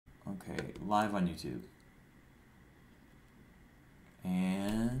Okay, live on YouTube.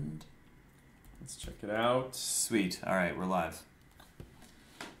 And let's check it out. Sweet. All right, we're live.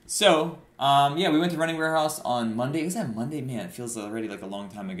 So, yeah, we went to Running Warehouse on Monday. Was that Monday? Man, it feels already like a long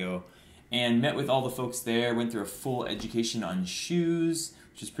time ago. And met with all the folks there. Went through a full education on shoes,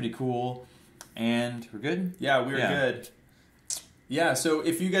 which is pretty cool. And we're good? Yeah, we're good. Yeah, so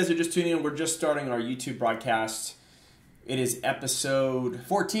if you guys are just tuning in, we're just starting our YouTube broadcast. It is episode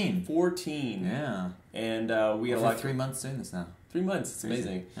 14. 14. Yeah. And we got a lot. 3 months doing this now. 3 months. It's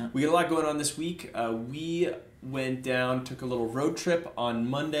amazing. Yeah. We got a lot going on this week. We went down, took a little road trip on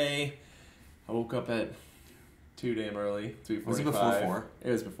Monday. I woke up at too damn early. 3:45. Was it before 4?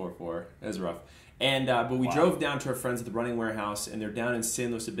 It was before 4. It was rough. And but we drove down to our friends at the Running Warehouse, and they're down in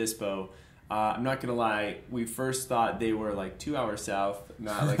San Luis Obispo. I'm not gonna lie. We first thought they were like 2 hours south,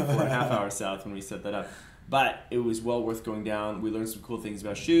 not like 4.5 hours south when we set that up. But it was well worth going down. We learned some cool things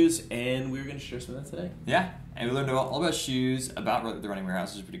about shoes, and we were going to share some of that today. Yeah, and we learned all about shoes, about the Running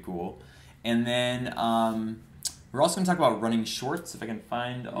Warehouse, which is pretty cool. And then we're also going to talk about running shorts, if I can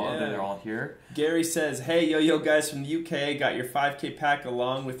find all of them. They're all here. Gary says, hey, yo, guys from the UK, got your 5K pack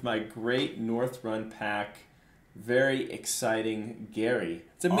along with my great North Run pack. Very exciting, Gary.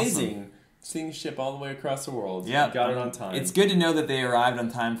 It's amazing. Awesome. Seeing ship all the way across the world. Yeah, got it on time. It's good to know that they arrived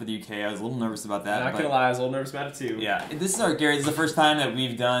on time for the UK. I was a little nervous about that. Not gonna lie, I was a little nervous about it too. Yeah, this is our Gary. This is the first time that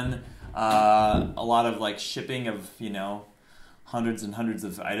we've done a lot of like shipping of hundreds and hundreds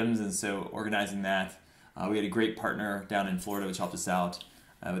of items, and so organizing that. We had a great partner down in Florida which helped us out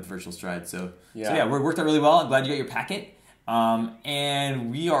with Virtual Stride. So yeah, it worked out really well. I'm glad you got your packet,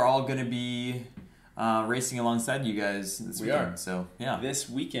 and we are all gonna be racing alongside you guys this weekend. So yeah, this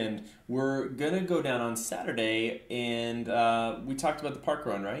weekend we're gonna go down on Saturday, and we talked about the park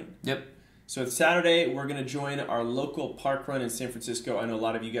run, right? Yep. So Saturday we're gonna join our local park run in San Francisco. I know a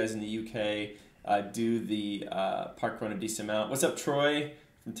lot of you guys in the UK do the park run a decent amount. What's up, Troy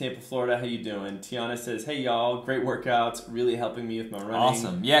from Tampa, Florida? How you doing? Tiana says, hey y'all, great workouts, really helping me with my running.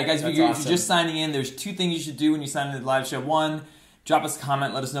 Awesome. Yeah, guys, if you're just signing in, there's 2 things you should do when you sign into the live show. 1, drop us a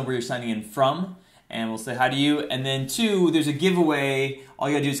comment, let us know where you're signing in from, and we'll say hi to you. And then 2, there's a giveaway. All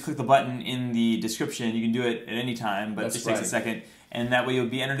you gotta do is click the button in the description. You can do it at any time, but it just takes a second. And that way you'll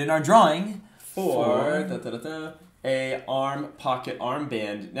be entered in our drawing for a arm pocket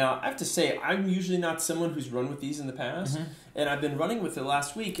armband. Now, I have to say, I'm usually not someone who's run with these in the past, and I've been running with it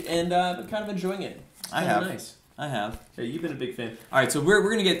last week, and I've been kind of enjoying it. It's I have. Nice. I have. Yeah, you've been a big fan. All right, so we're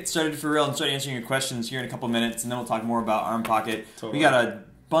going to get started for real and start answering your questions here in a couple minutes, and then we'll talk more about arm pocket. Totally. We got a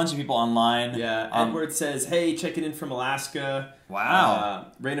bunch of people online. Yeah, Edward says, hey, checking in from Alaska.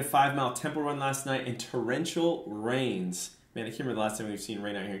 Wow. Ran a 5-mile tempo run last night in torrential rains. Man, I can't remember the last time we've seen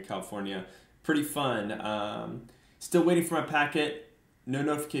rain out here in California. Pretty fun. Still waiting for my packet. No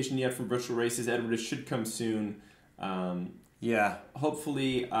notification yet from virtual races. Edward, it should come soon. Yeah.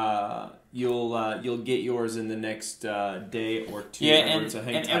 Hopefully, you'll get yours in the next day or 2. Yeah, Edward,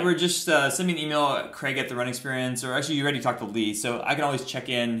 and Edward, just send me an email, Craig at the Running Experience, or actually you already talked to Lee, so I can always check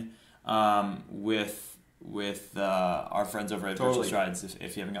in with our friends over at Virtual Strides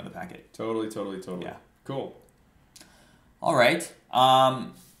if you haven't got the packet. Totally. Yeah. Cool. All right.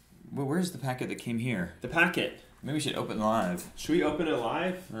 Where's the packet that came here? The packet. Maybe we should open it live. Should we open it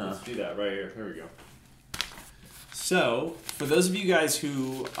live? Let's do that right here. Here we go. So, for those of you guys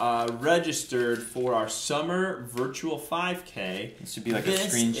who registered for our summer virtual 5K, this should be like a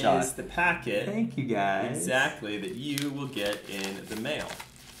screenshot. This is the packet. Thank you, guys. Exactly, that you will get in the mail.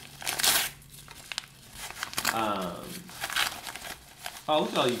 Oh,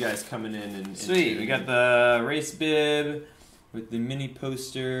 look at all you guys coming in. And sweet, we got the race bib with the mini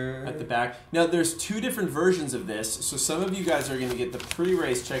poster at the back. Now, there's 2 different versions of this, so some of you guys are going to get the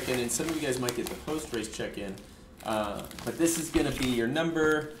pre-race check-in, and some of you guys might get the post-race check-in. But this is going to be your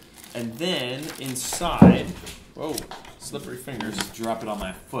number, and then inside, whoa, slippery fingers. Just drop it on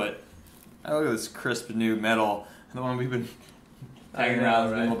my foot. Oh, look at this crisp new metal. The one we've been tagging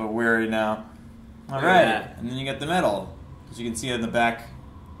around, right? A little bit weary now. All right, and then you got the metal, as you can see it in the back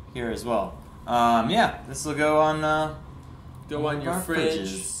here as well. Yeah, this will go on. Go on your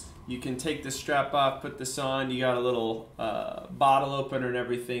fridge. You can take the strap off, put this on. You got a little bottle opener and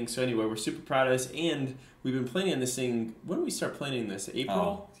everything. So anyway, we're super proud of this, and we've been planning on this thing. When did we start planning this? April?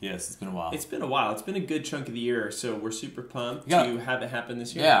 Oh, yes, it's been a while. It's been a while. It's been a good chunk of the year, so we're super pumped to have it happen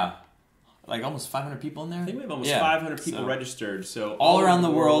this year. Yeah. Like almost 500 people in there? I think we have almost 500 people registered. So all around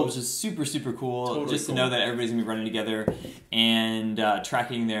the world, which is super, super cool. Totally just to know that everybody's going to be running together and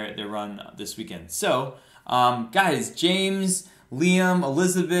tracking their run this weekend. So, guys, James, Liam,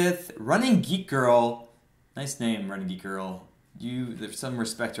 Elizabeth, Running Geek Girl. Nice name, Running Geek Girl. there's some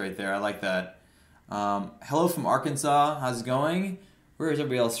respect right there. I like that. Hello from Arkansas. How's it going? Where is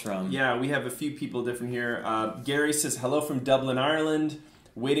everybody else from? Yeah, we have a few people different here. Gary says, hello from Dublin, Ireland.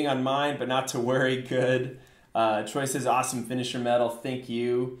 Waiting on mine, but not to worry. Good. Troy says, awesome finisher medal. Thank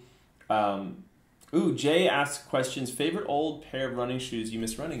you. Jay asks questions. Favorite old pair of running shoes you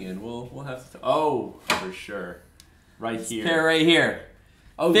miss running in? We'll have to... Oh, for sure. Right here. Pair right here.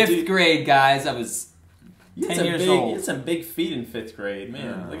 Oh, Fifth grade, guys. I was 10 years old. You had some big feet in 5th grade.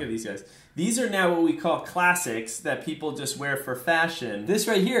 Man, look at these guys. These are now what we call classics that people just wear for fashion. This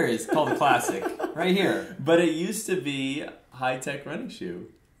right here is called a classic. Right here. But it used to be a high-tech running shoe.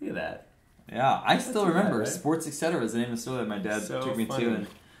 Look at that. Yeah, I still remember. Right? Sports Etc. is the name of the store that my dad took me funny. to and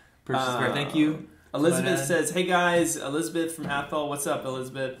purchased a pair. Thank you. Elizabeth says, hey guys, Elizabeth from Athol. What's up,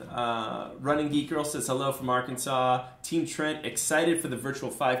 Elizabeth? Running Geek Girl says, hello from Arkansas. Team Trent, excited for the virtual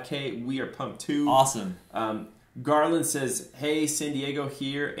 5K. We are pumped too. Awesome. Garland says, hey, San Diego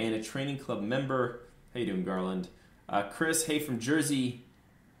here and a training club member. How you doing, Garland? Chris, hey from Jersey.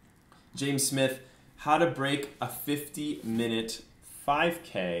 James Smith, how to break a 50-minute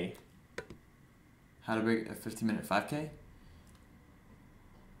 5K. How to break a 50-minute 5K?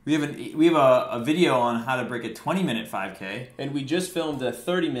 We have a video on how to break a 20-minute 5K. And we just filmed a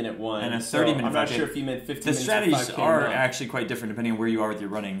 30-minute one. And a 30-minute 5K. I'm not sure if you meant 15 minutes. The strategies 5K are actually quite different depending on where you are with your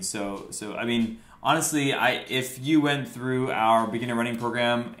running. So I mean, honestly, if you went through our beginner running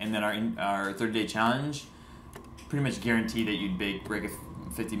program and then our 30-day challenge, pretty much guarantee that you'd break a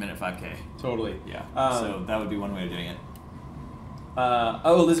 50-minute 5K. Totally. Yeah. So that would be one way of doing it.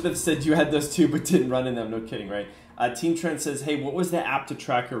 Elizabeth said you had those too, but didn't run in them. No kidding, right? Team Trent says, hey, what was the app to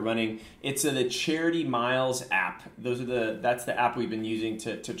track your running? It's the Charity Miles app. That's the app we've been using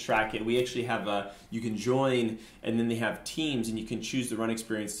to track it. We actually have you can join, and then they have teams, and you can choose the Run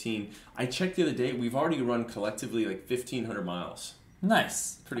Experience team. I checked the other day. We've already run collectively like 1,500 miles.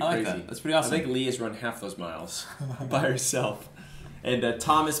 Nice. Pretty I crazy. like that. That's pretty awesome. I think Lee has run half those miles by herself. And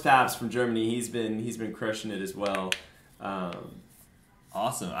Thomas Paps from Germany, he's been crushing it as well.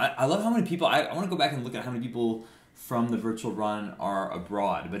 Awesome. I love how many people. I want to go back and look at how many people from the virtual run are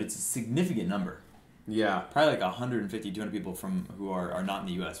abroad, but it's a significant number. Yeah. Probably like 150, 200 people who are not in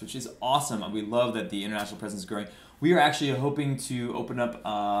the U.S., which is awesome. We love that the international presence is growing. We are actually hoping to open up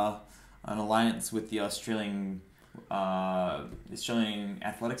an alliance with the Australian Athletics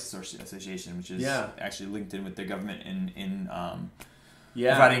Association, which is actually linked in with their government in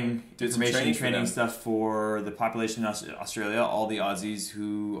providing information training stuff for the population in Australia, all the Aussies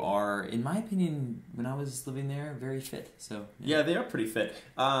who are, in my opinion, when I was living there, very fit. So yeah, they are pretty fit.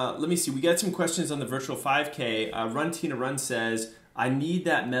 Let me see. We got some questions on the virtual 5K. Run Tina Run says, I need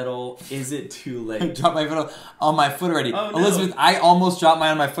that medal. Is it too late? I dropped my medal on my foot already. Oh, no. Elizabeth, I almost dropped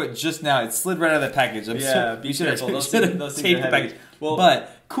mine on my foot just now. It slid right out of the package. Be careful. Those taped things the are heavy. package. Well,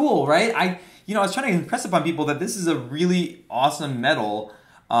 but cool, right? I was trying to impress upon people that this is a really awesome medal,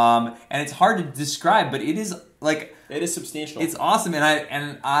 and it's hard to describe, but it is like it is substantial. It's awesome,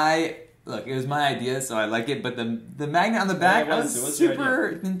 and I look. It was my idea, so I like it. But the magnet on the back, I was super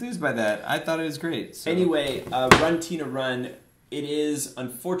enthused by that. I thought it was great. So. Anyway, Run Tina Run. It is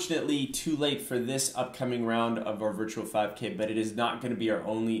unfortunately too late for this upcoming round of our virtual 5K, but it is not going to be our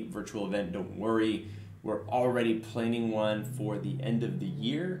only virtual event. Don't worry. We're already planning one for the end of the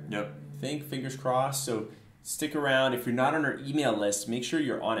year. Yep. Fingers crossed. So stick around. If you're not on our email list, make sure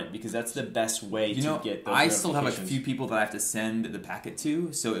you're on it because that's the best way to get those I still have a few people that I have to send the packet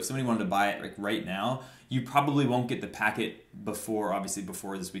to. So if somebody wanted to buy it like right now, you probably won't get the packet before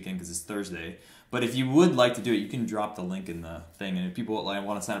this weekend because it's Thursday. But if you would like to do it, you can drop the link in the thing. And if people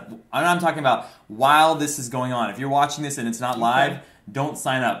want to sign up, I'm talking about while this is going on. If you're watching this and it's not live, don't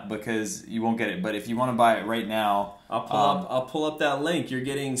sign up because you won't get it. But if you want to buy it right now, I'll pull up that link. You're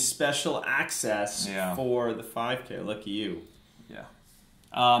getting special access for the 5K. Lucky you. Yeah.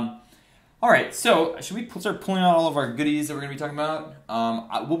 All right. So should we start pulling out all of our goodies that we're going to be talking about?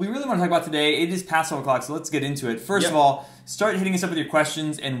 What we really want to talk about today, it is past 12 o'clock, so let's get into it. First of all, start hitting us up with your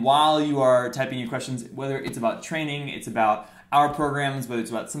questions. And while you are typing your questions, whether it's about training, it's about our programs, whether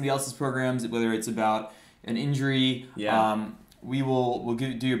it's about somebody else's programs, whether it's about an injury, we'll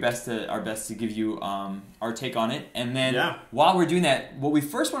do our best to give you our take on it. And then while we're doing that, what we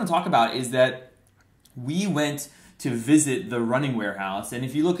first want to talk about is that we went to visit the Running Warehouse, and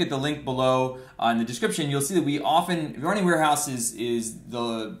if you look at the link below in the description, you'll see that the Running Warehouse is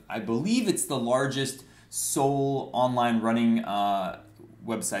I believe it's the largest sole online running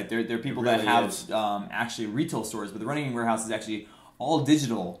website. There are people that have actually retail stores, but the Running Warehouse is actually all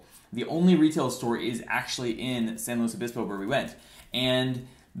digital. The only retail store is actually in San Luis Obispo where we went. And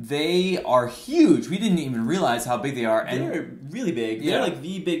They are huge. We didn't even realize how big they are. And they're really big. Yeah. They're like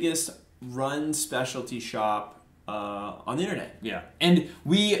the biggest run specialty shop on the internet. Yeah, and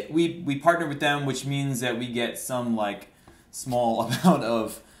we partner with them, which means that we get some like small amount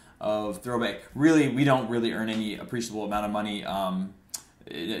of throwback. Really, we don't really earn any appreciable amount of money.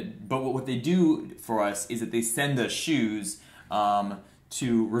 But what they do for us is that they send us shoes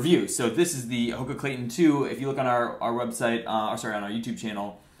to review. So this is the Hoka Clayton 2. If you look on our website, on our YouTube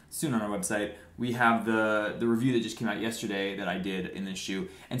channel, soon on our website, we have the review that just came out yesterday that I did in this shoe.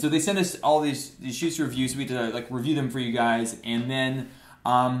 And so they send us all these shoes to review, so we had to like review them for you guys. And then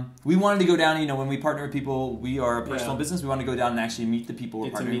we wanted to go down, when we partner with people, we are a personal business. We want to go down and actually meet the people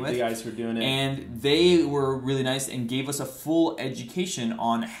we're partnering with. The guys who are doing it. And they were really nice and gave us a full education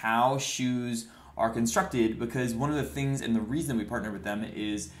on how shoes are constructed, because one of the things and the reason we partner with them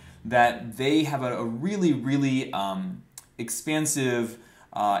is that they have a really, really expansive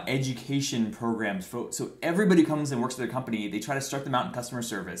education program. So everybody comes and works at their company. They try to start them out in customer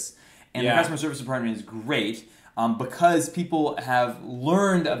service. And the customer service department is great because people have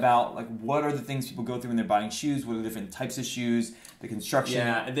learned about like what are the things people go through when they're buying shoes, what are the different types of shoes, the construction.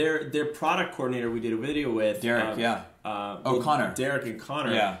 Yeah, their product coordinator we did a video with. Derek, Connor. Derek and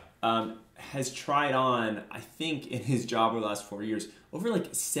Connor. Has tried on, I think, in his job over the last 4 years, over like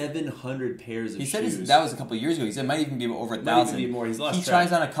 700 pairs of shoes. He said that was a couple of years ago. He said it might even be over 1,000. Might even be more. He's lost He track.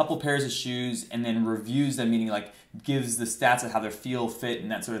 tries on a couple pairs of shoes and then reviews them, meaning like gives the stats of how they feel, fit,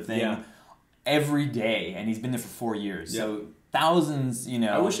 and that sort of thing every day. And he's been there for 4 years. So thousands,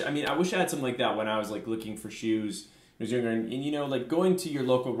 I wish I had something like that when I was like looking for shoes. I was younger, and like going to your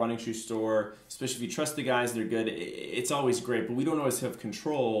local running shoe store, especially if you trust the guys, they're good. It's always great, but we don't always have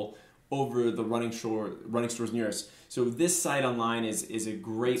control over the running stores near us. So this site online is a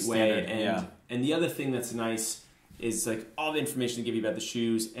great way. And the other thing that's nice is like all the information they give you about the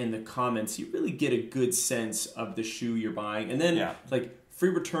shoes and the comments. You really get a good sense of the shoe you're buying. And then like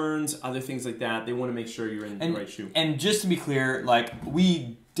free returns, other things like that. They want to make sure you're in the right shoe. And just to be clear, like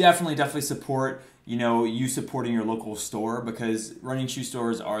we definitely support you supporting your local store, because running shoe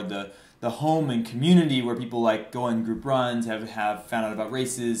stores are the home and community where people like go on group runs, have found out about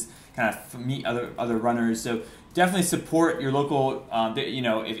races, kind of meet other runners. So definitely support your local. But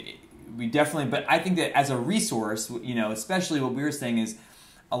I think that as a resource, especially what we were saying is,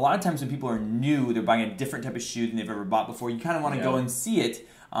 a lot of times when people are new, they're buying a different type of shoe than they've ever bought before. You kind of want to go and see it,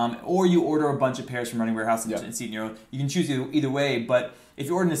 or you order a bunch of pairs from Running Warehouse and see it in your own. You can choose either way, but if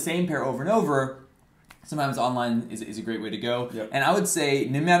you're ordering the same pair over and over, sometimes online is a great way to go. And I would say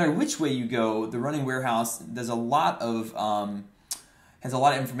no matter which way you go, the Running Warehouse does a lot of has a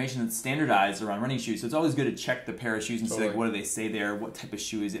lot of information that's standardized around running shoes. So it's always good to check the pair of shoes and see like, what do they say there, what type of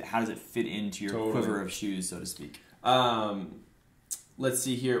shoe is it, how does it fit into your quiver of shoes, so to speak. Let's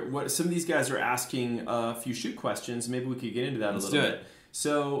see here. What some of these guys are asking a few shoe questions. Maybe we could get into that a little bit.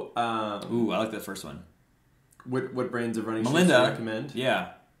 So, I like that first one. What brands of running shoes do you recommend? Yeah.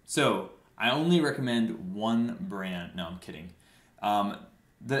 So I only recommend one brand. No, I'm kidding.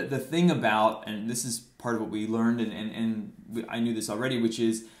 The thing about, and this is part of what we learned, and I knew this already, which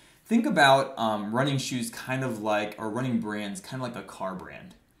is think about running shoes kind of like, or running brands kind of like a car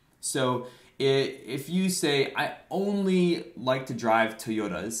brand. So if you say, I only like to drive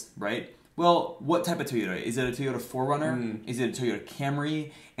Toyotas, right? Well, what type of Toyota? Is it a Toyota 4Runner? Is it a Toyota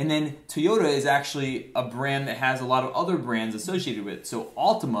Camry? And then Toyota is actually a brand that has a lot of other brands associated with it. So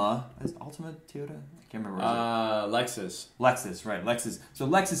Altima, is Altima Toyota? I can't remember. Lexus. Lexus, right? Lexus. So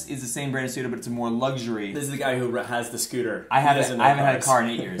Lexus is the same brand as Toyota, but it's a more luxury. This is the guy who has the scooter. I haven't had a car in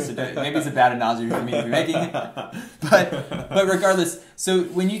 8 years, so maybe it's a bad analogy for me to be making. But regardless, so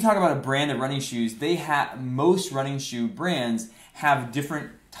when you talk about a brand of running shoes, most running shoe brands have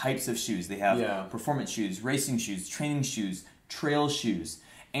different types of shoes. They have performance shoes, racing shoes, training shoes, trail shoes.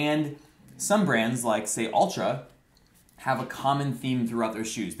 And some brands, like say Ultra, have a common theme throughout their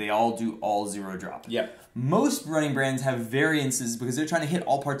shoes. They all do all zero drop. Most running brands have variances because they're trying to hit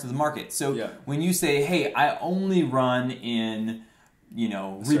all parts of the market. So when you say, hey, I only run in,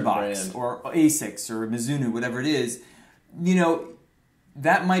 Reeboks or Asics or Mizuno, whatever it is,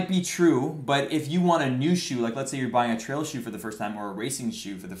 that might be true, but if you want a new shoe, like let's say you're buying a trail shoe for the first time or a racing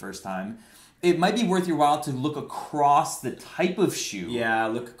shoe for the first time, it might be worth your while to look across the type of shoe. Yeah,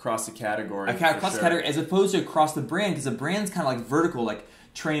 look across the category. Across the category as opposed to across the brand, because the brand's kind of like vertical, like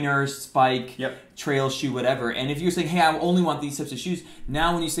trainer, spike, trail shoe, whatever. And if you're saying, hey, I only want these types of shoes,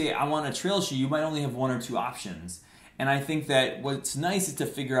 now when you say I want a trail shoe, you might only have one or two options. And I think that what's nice is to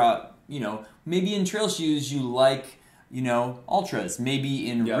figure out, maybe in trail shoes you like, Ultras. Maybe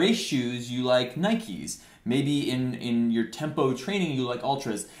in race shoes you like Nikes. Maybe in your tempo training, you like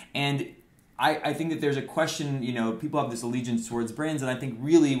ultras. And I think that there's a question, people have this allegiance towards brands, and I think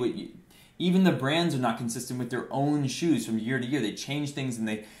really even the brands are not consistent with their own shoes from year to year. They change things, and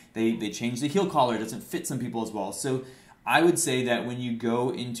they change the heel collar. It doesn't fit some people as well. So I would say that when you go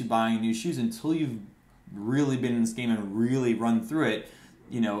into buying new shoes, until you've really been in this game and really run through it,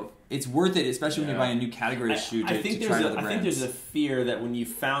 it's worth it, especially when you're buying a new category of shoe to try other brands. I think there's a fear that when you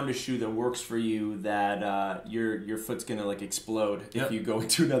found a shoe that works for you, that your foot's gonna like explode if you go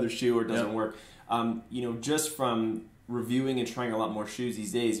into another shoe or it doesn't work. Just from reviewing and trying a lot more shoes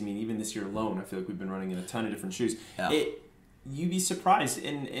these days. I mean, even this year alone, I feel like we've been running in a ton of different shoes. Yeah. You'd be surprised,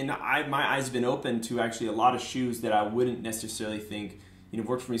 and my eyes have been open to actually a lot of shoes that I wouldn't necessarily think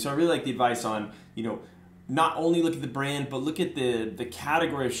worked for me. So I really like the advice on not only look at the brand, but look at the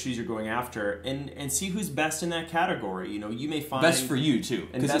category of shoes you're going after, and see who's best in that category. You may find best for you too,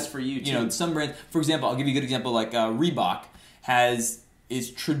 and best for you too. Some brands, for example, I'll give you a good example. Like Reebok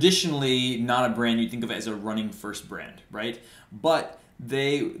is traditionally not a brand you think of as a running first brand, right? But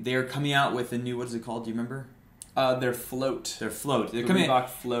they're coming out with a new, what is it called? Do you remember? Their Float. Their Float. They're coming Reebok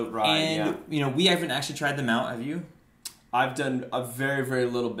Float ride. And we haven't actually tried them out. Have you? I've done a very, very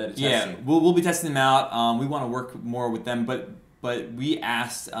little bit of testing. Yeah, we'll be testing them out. We want to work more with them, but we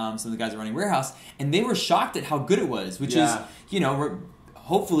asked some of the guys at Running Warehouse, and they were shocked at how good it was. Which is,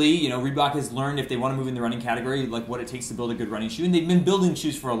 hopefully, Reebok has learned if they want to move in the running category, like what it takes to build a good running shoe, and they've been building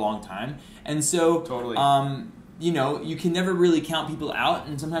shoes for a long time, and so totally. You can never really count people out,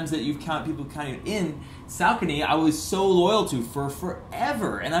 and sometimes that you count people kind of in. Saucony, I was so loyal to for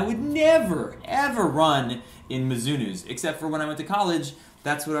forever, and I would never, ever run in Mizuno's, except for when I went to college.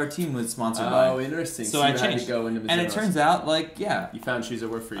 That's what our team was sponsored by. Oh, interesting. So I changed. To go into Mizuno's. And it turns out, you found shoes that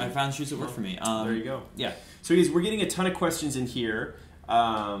work for you. I found shoes that work for me. There you go. Yeah. So guys, we're getting a ton of questions in here.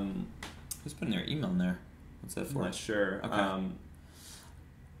 Who's putting their email in there? What's that for? I'm not sure. Okay.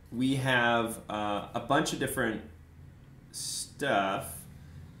 We have a bunch of different stuff,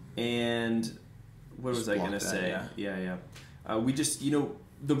 and what was I going to say? Yeah. We just,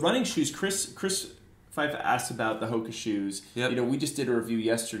 the running shoes, Chris Fife asked about the Hoka shoes. Yep. We just did a review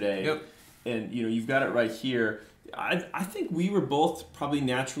yesterday. Yep. And, you've got it right here. I think we were both probably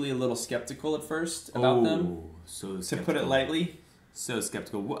naturally a little skeptical at first about them. So skeptical. To put it lightly. So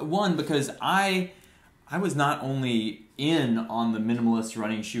skeptical. One, because I was not only in on the minimalist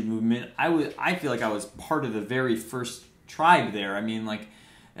running shoe movement, I feel like I was part of the very first tribe there. I mean, like,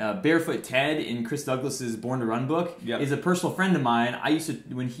 Barefoot Ted in Chris Douglas's Born to Run book is a personal friend of mine. I used to,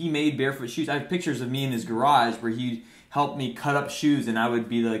 when he made barefoot shoes, I have pictures of me in his garage where he helped me cut up shoes, and I would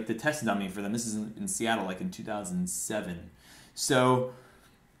be like the test dummy for them. This is in Seattle, like in 2007. So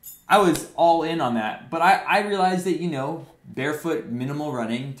I was all in on that. But I realized that, barefoot minimal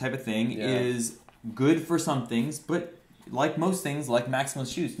running type of thing is good for some things, but like most things, like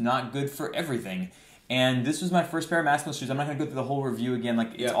maximalist shoes, not good for everything. And this was my first pair of maximalist shoes. I'm not going to go through the whole review again,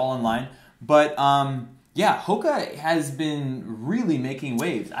 like it's all online. But Hoka has been really making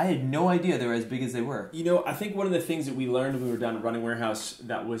waves. I had no idea they were as big as they were. I think one of the things that we learned when we were down at Running Warehouse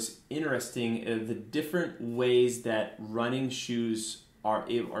that was interesting is the different ways that running shoes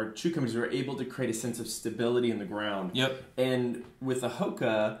or shoe companies are able to create a sense of stability in the ground. Yep. And with the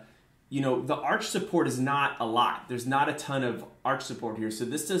Hoka, the arch support is not a lot. There's not a ton of arch support here. So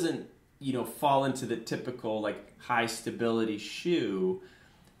this doesn't fall into the typical like high stability shoe,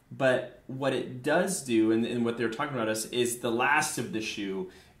 but what it does do, and what they're talking about is the last of the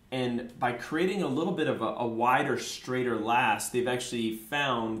shoe, and by creating a little bit of a wider, straighter last, they've actually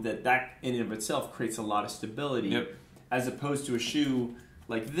found that in and of itself creates a lot of stability, as opposed to a shoe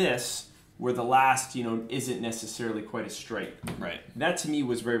like this where the last isn't necessarily quite as straight. Right. That to me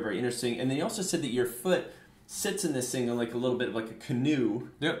was very, very interesting. And then he also said that your foot sits in this thing like a little bit of like a canoe.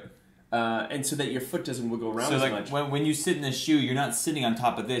 Yep. And so that your foot doesn't wiggle around as much. When you sit in this shoe, you're not sitting on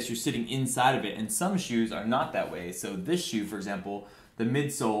top of this, you're sitting inside of it. And some shoes are not that way. So this shoe, for example, the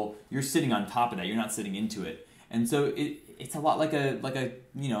midsole, you're sitting on top of that, you're not sitting into it. And so it's a lot like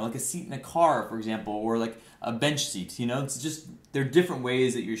a seat in a car, for example, or like a bench seat. It's just, there are different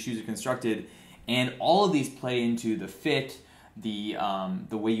ways that your shoes are constructed, and all of these play into the fit, the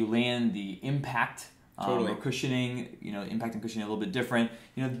way you land, the impact. Totally. Or cushioning, impact and cushioning a little bit different.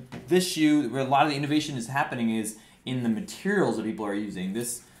 This shoe, where a lot of the innovation is happening is in the materials that people are using.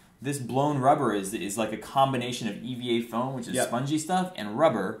 This blown rubber is like a combination of EVA foam, which is spongy stuff, and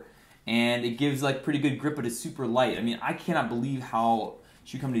rubber, and it gives like pretty good grip, but it's super light. I mean, I cannot believe how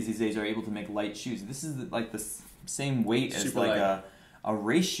shoe companies these days are able to make light shoes. This is like the same weight as like a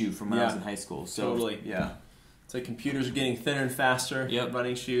race shoe from when I was in high school. So totally. Yeah. It's like computers are getting thinner and faster. Yep.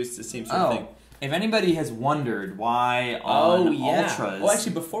 Running shoes, it's the same sort of thing. if anybody has wondered why on Ultras... Well,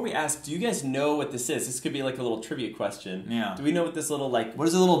 actually, before we ask, do you guys know what this is? This could be like a little trivia question. Yeah. Do we know what this little, like... What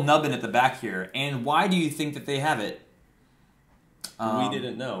is a little nubbin at the back here? And why do you think that they have it? We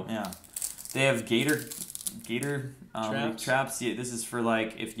didn't know. Yeah. They have gator traps. Yeah, this is for,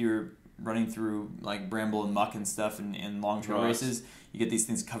 like, if you're running through, like, bramble and muck and stuff in long trail races. You get these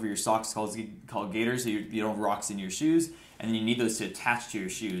things to cover your socks called gaiters, so you don't have rocks in your shoes. And then you need those to attach to your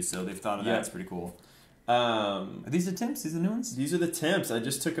shoes. So they've thought of that. It's pretty cool. Are these the Temps? These are the new ones? These are the Temps. I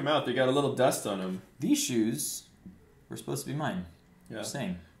just took them out. They got a little dust on them. These shoes were supposed to be mine. Yeah. Just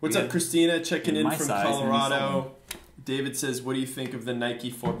saying. What's up, Christina? Checking in from size, Colorado. David says, what do you think of the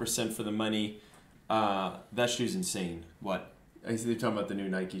Nike 4% for the money? That shoe's insane. What? I see they're talking about the new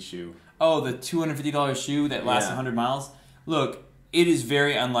Nike shoe. Oh, the $250 shoe that lasts 100 miles? Look, it is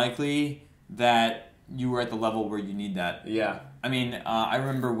very unlikely that you were at the level where you need that. Yeah. I mean, I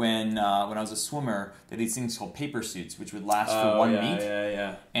remember when I was a swimmer, they had these things called paper suits, which would last for one meet.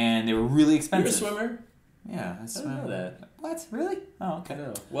 Yeah. And they were really expensive. You're a swimmer? Yeah, I swam. I didn't know that. What? Really? Oh, okay.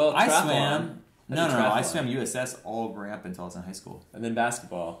 No. Well, I triathlon. swam. No, I swam USS all growing up until I was in high school. And then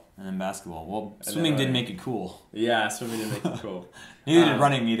basketball. Well, swimming didn't make it cool. Yeah, swimming didn't make it cool. Neither did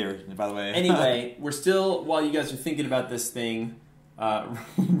running either, by the way. Anyway, we're still, while you guys are thinking about this thing,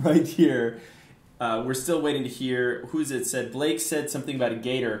 right here, we're still waiting to hear, who's it said? Blake said something about a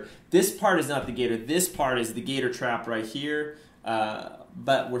gator. This part is not the gator. This part is the gator trap right here.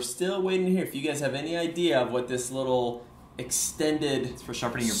 But we're still waiting to hear if you guys have any idea of what this little extended It's for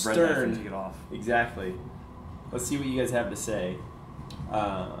sharpening your bread stern. knife and take it off. Exactly. Let's see what you guys have to say.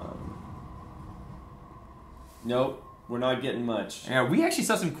 Nope, we're not getting much. Yeah, we actually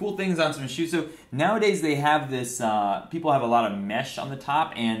saw some cool things on some shoes. So nowadays they have this, people have a lot of mesh on the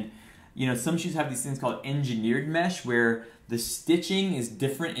top, and you know, some shoes have these things called engineered mesh where the stitching is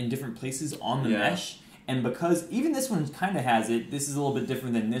different in different places on the mesh. And because even this one kind of has it, this is a little bit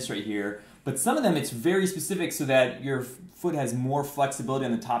different than this right here. But some of them, it's very specific so that your foot has more flexibility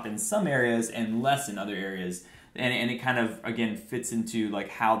on the top in some areas and less in other areas. And it kind of, again, fits into like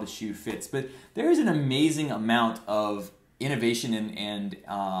how the shoe fits. But there is an amazing amount of innovation and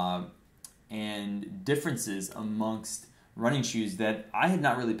differences amongst running shoes that I had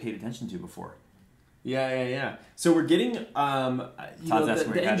not really paid attention to before. Yeah. So we're getting,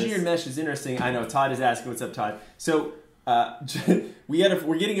 the engineered mesh is interesting. I know, Todd is asking, what's up, Todd? So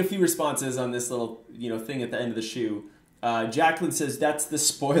we're getting a few responses on this little thing at the end of the shoe. Jacqueline says that's the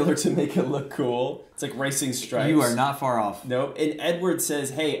spoiler to make it look cool. It's like racing stripes. You are not far off. Nope. And Edward says,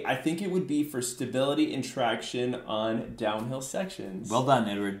 hey, I think it would be for stability and traction on downhill sections. Well done,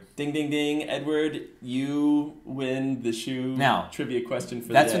 Edward. Ding, ding, ding. Edward, you win the shoe trivia question for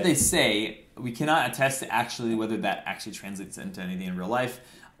the day. That's what they say. We cannot attest to actually whether that actually translates into anything in real life.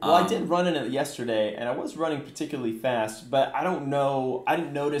 Well, I did run in it yesterday, and I was running particularly fast, but I don't know. I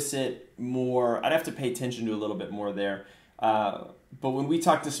didn't notice it more. I'd have to pay attention to a little bit more there. But when we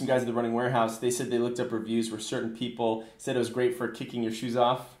talked to some guys at the Running Warehouse, they said they looked up reviews where certain people said it was great for kicking your shoes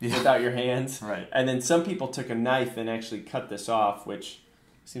off without your hands. Right. And then some people took a knife and actually cut this off, which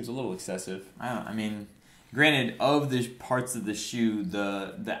seems a little excessive. I mean, granted, of the parts of the shoe,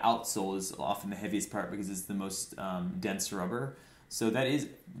 the outsole is often the heaviest part because it's the most dense rubber. So that is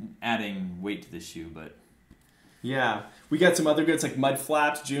adding weight to the shoe, but... Yeah. We got some other goods like mud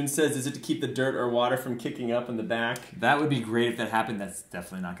flaps. June says, is it to keep the dirt or water from kicking up in the back? That would be great if that happened. That's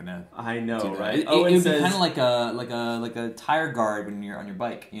definitely not going to... I know, right? It would be kind of like a tire guard when you're on your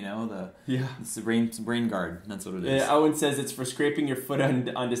bike, It's the rain guard. That's what it is. Yeah, Owen says it's for scraping your foot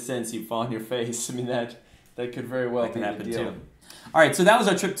on descent so you fall on your face. I mean, that could very well be happen the deal. too. All right, so that was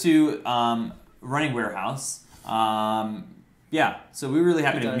our trip to Running Warehouse. So we were really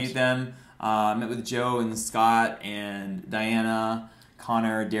happy to meet them. Met with Joe and Scott and Diana,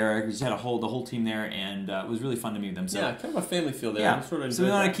 Connor, Derek. We just had the whole team there, and it was really fun to meet them. So, kind of a family feel there. Yeah. So we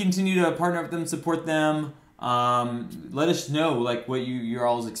want to continue to partner with them, support them. Let us know what your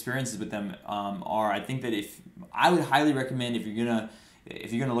all's experiences with them are. I think that I would highly recommend if you're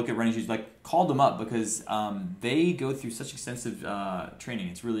gonna look at running shoes, call them up because they go through such extensive training.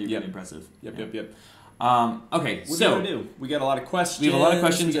 It's really really impressive. Yep. Okay, what do we do? We got a lot of questions. We have a lot of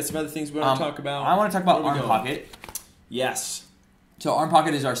questions. We got some other things we want to talk about. I want to talk about Arm Pocket. Yes. So Arm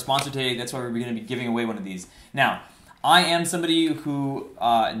Pocket is our sponsor today. That's why we're going to be giving away one of these. Now, I am somebody who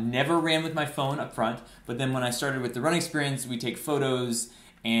never ran with my phone up front, but then when I started with the running experience, we take photos,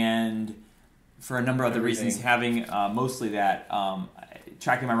 and for a number of other reasons, having mostly that,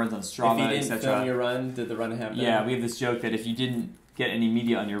 tracking my runs on Strava, etc. If you didn't film your run, did the run happen? Yeah, we have this joke that if you didn't get any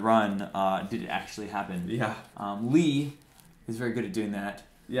media on your run, did it actually happen? Yeah. Lee is very good at doing that.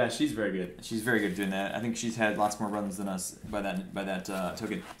 Yeah, she's very good. She's very good at doing that. I think she's had lots more runs than us by that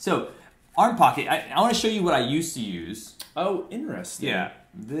token. So, arm pocket. I want to show you what I used to use. Oh, interesting. Yeah,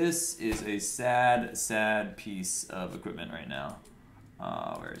 this is a sad piece of equipment right now.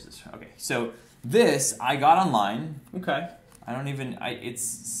 Where is this? Okay, so this I got online. Okay. I don't even. It's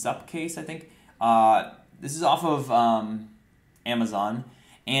Supcase, I think. This is off of Amazon.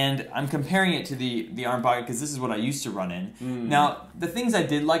 And I'm comparing it to the arm pocket because this is what I used to run in. Now, the things I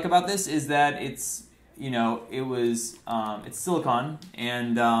did like about this is that it's, it's silicone,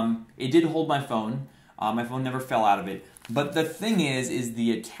 and it did hold my phone. My phone never fell out of it. But the thing is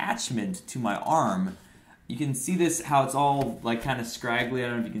the attachment to my arm. You can see this, how it's all like kind of scraggly. I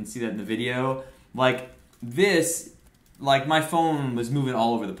don't know if you can see that in the video. Like this. Like, my phone was moving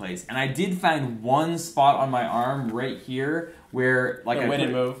all over the place. And I did find one spot on my arm right here where like it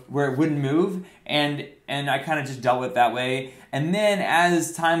wouldn't move. And I kind of just dealt with it that way. And then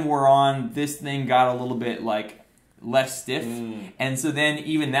as time wore on, this thing got a little bit like less stiff. And so then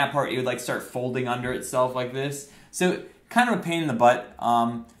even that part, it would like start folding under itself like this. So kind of a pain in the butt.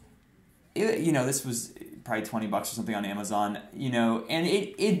 This was probably $20 or something on Amazon, and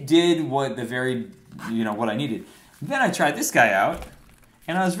it did what what I needed. Then I tried this guy out,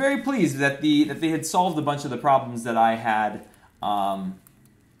 and I was very pleased that they had solved a bunch of the problems that I had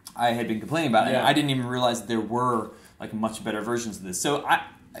been complaining about. And I didn't even realize that there were like much better versions of this. So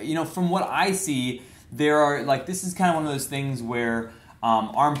from what I see, there are this is kind of one of those things where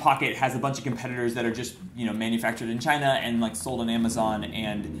Arm Pocket has a bunch of competitors that are just manufactured in China and like sold on Amazon,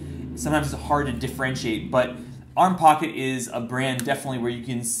 and sometimes it's hard to differentiate, but Arm Pocket is a brand definitely where you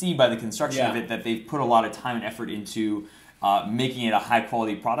can see by the construction of it that they've put a lot of time and effort into making it a high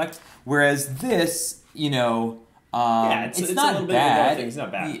quality product. Whereas this, it's not bad. It's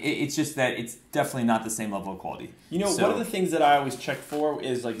not bad. It's just that it's definitely not the same level of quality. One of the things that I always check for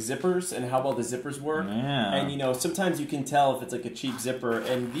is like zippers and how well the zippers work. Yeah. And sometimes you can tell if it's like a cheap zipper,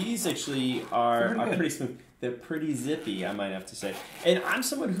 and these actually are pretty smooth. They're pretty zippy, I might have to say. And I'm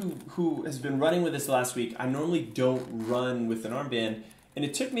someone who has been running with this last week. I normally don't run with an armband, and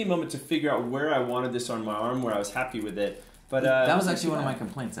it took me a moment to figure out where I wanted this on my arm, where I was happy with it. But that was actually one of my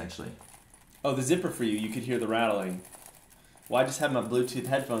complaints, actually. Oh, the zipper for you. You could hear the rattling. Well, I just had my Bluetooth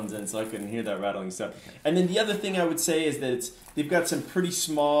headphones in, so I couldn't hear that rattling stuff. Okay. And then the other thing I would say is that they've got some pretty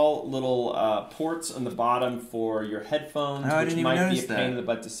small little ports on the bottom for your headphones, which might be a pain in the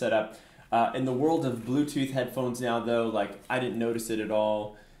butt to set up. In the world of Bluetooth headphones now, though, I didn't notice it at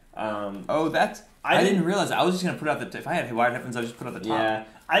all. I didn't realize. I was just gonna put out if I had wired headphones, I would just put out the top. Yeah,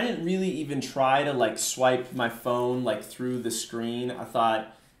 I didn't really even try to swipe my phone through the screen. I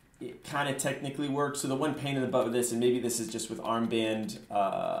thought it kind of technically worked. So the one pain in the butt with this, and maybe this is just with armband,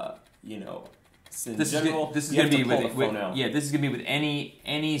 This is gonna be with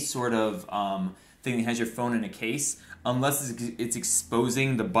any sort of thing that has your phone in a case, unless it's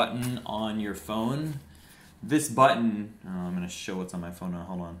exposing the button on your phone. This button, I'm gonna show what's on my phone now.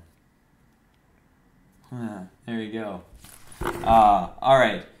 Hold on. There you go. All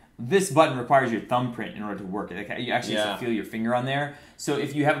right. This button requires your thumbprint in order to work it. You actually have to feel your finger on there. So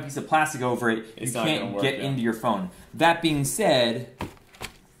if you have a piece of plastic over it, you can't get into your phone. That being said,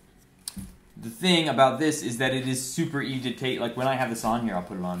 the thing about this is that it is super easy to take. Like when I have this on here, I'll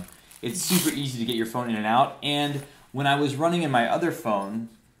put it on. It's super easy to get your phone in and out. And when I was running in my other phone,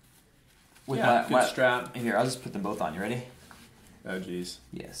 with my strap. Here, I'll just put them both on. You ready? Oh, geez.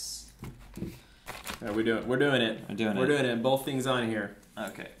 Yes. Yeah, we're doing it. We're doing it. Both things on here.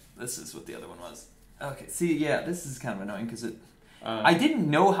 Okay. This is what the other one was. Okay. See, yeah, this is kind of annoying because I didn't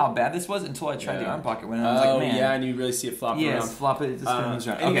know how bad this was until I tried the arm pocket when I was like, man. Yeah, and you really see it flopping around. Flop it. Just moves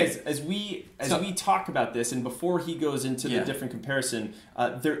around. Anyways, as we talk about this, and before he goes into the different comparison,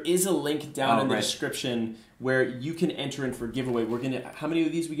 there is a link down in the description where you can enter in for a giveaway. How many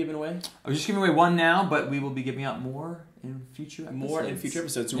of these are we giving away? We're just giving away one now, but we will be giving out more in future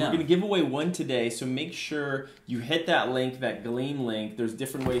episodes. So we're going to give away one today, so make sure you hit that link, that Gleam link. There's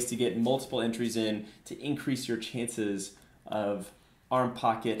different ways to get multiple entries in to increase your chances of arm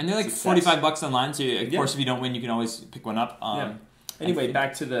pocket. And they're like success. $45 online, so of course if you don't win, you can always pick one up. Anyway,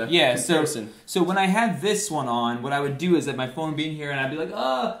 back to the comparison. So when I had this one on, what I would do is that my phone would be in here and I'd be like,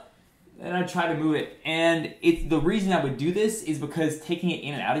 and I'd try to move it. And the reason I would do this is because taking it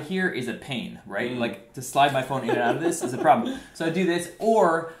in and out of here is a pain, right? Like to slide my phone in and out of this is a problem. So I'd do this,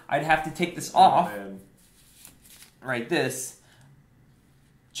 or I'd have to take this off,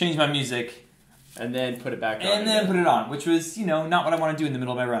 change my music, and then put it back on. And then put it on, which was, not what I want to do in the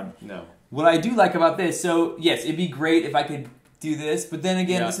middle of my run. No. What I do like about this, so yes, it'd be great if I could do this, but then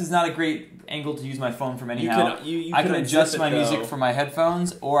again, Yeah. this is not a great angle to use my phone from anyhow. You I can can adjust unzip it, my music though. from my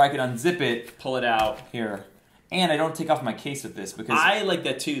headphones, or I could unzip it Pull it out. here. And I don't take off my case with this because I like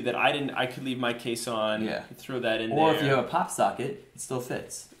that too. That I could leave my case on. Yeah. Throw that in or there. if you have a pop socket, it still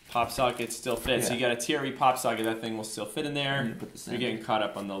fits. Pop socket still fits. So Yeah. you got a TRE pop socket. That thing will still fit in there. Let me put this in. You're getting caught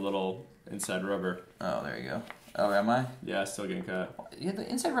up on the little inside rubber. Oh, there you go. Oh, am I? Yeah, still getting caught. Yeah, the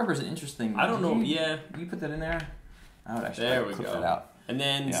inside rubber is an interesting. I don't know. Yeah. You put that in there? I would actually There we clip go. that out. And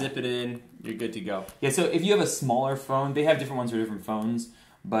then Yeah. zip it in. You're good to go. Yeah, so if you have a smaller phone, they have different ones for different phones.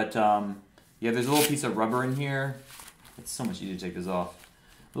 But yeah, there's a little piece of rubber in here. It's so much easier to take this off.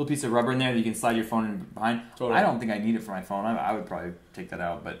 A little piece of rubber in there that you can slide your phone in behind. Totally. I don't think I need it for my phone. I would probably take that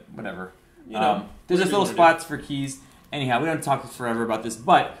out, but whatever. You know, there's just whatever you little wanna spots for keys. Anyhow, we don't talk forever about this,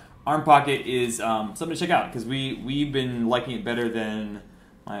 but Arm Pocket is something to check out because we've been liking it better than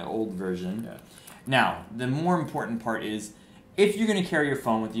my old version. Yeah. Now, the more important part is if you're going to carry your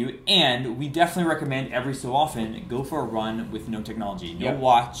phone with you, and we definitely recommend every so often, go for a run with no technology. No Yeah.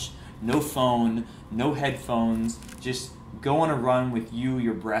 watch, no phone, no headphones. Just go on a run with you,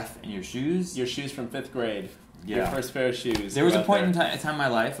 your breath, and your shoes. Your shoes from 5th grade. Yeah. Your first pair of shoes. There was Go a out point there. in time in my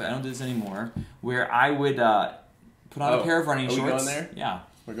life, I don't do this anymore, where I would put on a Oh, pair of running are we shorts. going there? Yeah.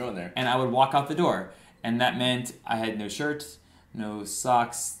 We're going there. And I would walk out the door. And that meant I had no shirt, no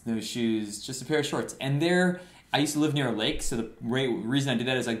socks, no shoes, just a pair of shorts. And there, I used to live near a lake, so the reason I did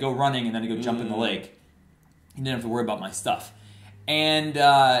that is I'd go running and then I'd go jump in the lake. You didn't have to worry about my stuff. And,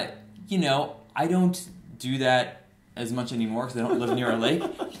 you know, I don't do that as much anymore because I don't live near a lake.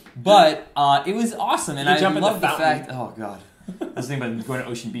 But it was awesome, and You I jump in the love the fountain. fact. Oh God, I was thinking about going to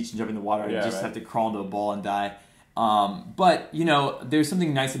Ocean Beach and jumping in the water. Yeah, I just right. have to crawl into a ball and die. But you know, there's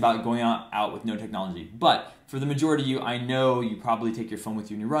something nice about going out with no technology. But for the majority of you, I know you probably take your phone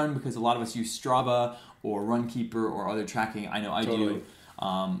with you when you run because a lot of us use Strava or Runkeeper or other tracking. I know I Totally.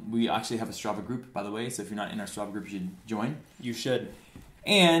 do. We actually have a Strava group, by the way. So if you're not in our Strava group, you should join. You should.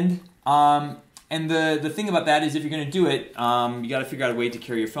 And the thing about that is if you're going to do it, you got to figure out a way to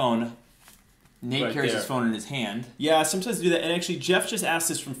carry your phone. Nate Right carries there. his phone in his hand. Yeah, sometimes I do that. And actually, Jeff just asked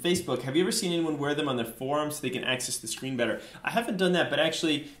this from Facebook. Have you ever seen anyone wear them on their forearm so they can access the screen better? I haven't done that, but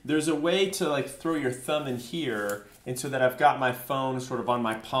actually, there's a way to like throw your thumb in here, and so that I've got my phone sort of on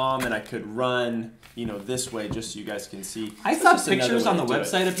my palm, and I could run, you know, this way, just so you guys can see. I That's saw just another pictures way on the to do it.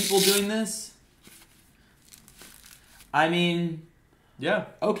 website of people doing this. I mean, Yeah,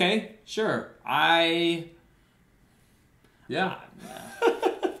 okay, sure. yeah.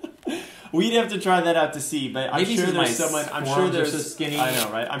 We'd have to try that out to see, but I'm Maybe sure since there's my someone. I'm sure forearms are there's so skinny. I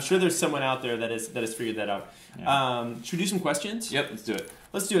know, right? I'm sure there's someone out there that has figured that out. Yeah. Should we do some questions? Yep, let's do it.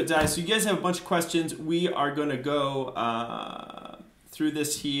 Let's do it, guys. So you guys have a bunch of questions. We are going to go through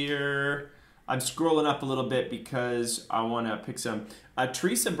this here. I'm scrolling up a little bit because I want to pick some.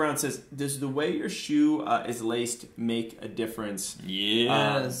 Teresa Brown says, "Does the way your shoe is laced make a difference?"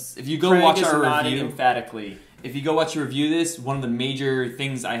 Yes. If you go Craig watch is our nodding review, emphatically. if you go watch a review of this, one of the major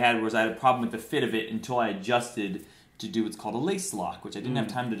things I had was I had a problem with the fit of it until I adjusted to do what's called a lace lock, which I didn't have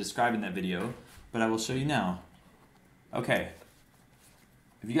time to describe in that video, but I will show you now. Okay.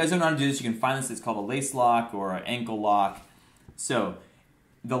 If you guys don't know how to do this, you can find this. It's called a lace lock or an ankle lock. So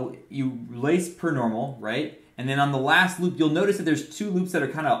you lace per normal, right? And then on the last loop, you'll notice that there's two loops that are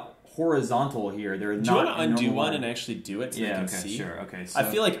kind of horizontal here. They're Do you want not to in undo normal one line. and actually do it so they Yeah, can okay, see? sure. Okay, so I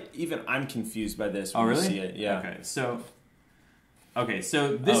feel like even I'm confused by this when Oh, really? you see it. Yeah. Okay,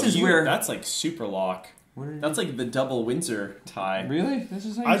 so this Oh, is where that's like super lock. What did That's like the double Windsor tie. really? This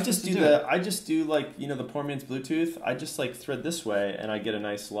is how I just do like, you know, the poor man's Bluetooth. I just like thread this way and I get a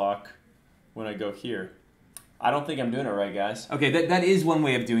nice lock when I go here. I don't think I'm doing it right, guys. Okay, that is one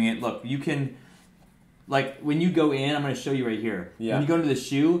way of doing it. Look, you can, like, when you go in, I'm going to show you right here. Yeah. When you go into the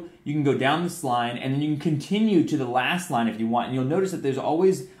shoe, you can go down this line, and then you can continue to the last line if you want. And you'll notice that there's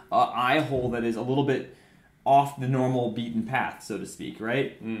always an eye hole that is a little bit off the normal beaten path, so to speak,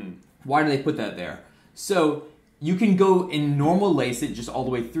 right? Why do they put that there? So you can go and normal lace it just all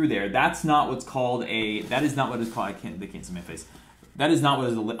the way through there. That's not what's called that is not what it's called. They can't see my face. That is not what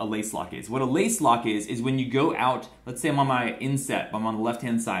a lace lock is. What a lace lock is when you go out, let's say I'm on my inset, I'm on the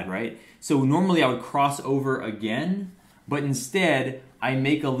left-hand side, right? So normally I would cross over again, but instead I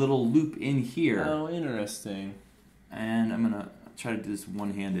make a little loop in here. Oh, interesting. And I'm going to try to do this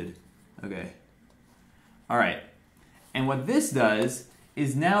one-handed. Okay. All right. And what this does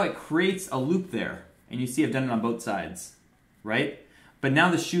is now it creates a loop there. And you see I've done it on both sides, right? But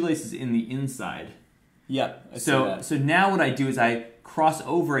now the shoelace is in the inside. Yeah, I see that. So now what I do is I cross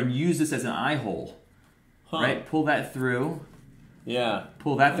over and use this as an eye hole, right? Pull that through. Yeah.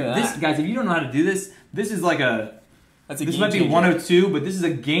 Pull that through. Look at This, that. guys, if you don't know how to do this, this is like a That's a this game might be changer. 102, but this is a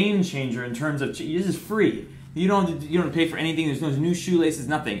game changer in terms of this is free. You don't have to pay for anything. There's no new shoelaces,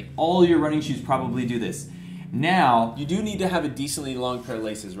 nothing. All your running shoes probably do this. Now you do need to have a decently long pair of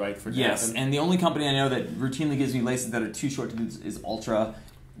laces, right? For yes, and the only company I know that routinely gives me laces that are too short to do this is Ultra.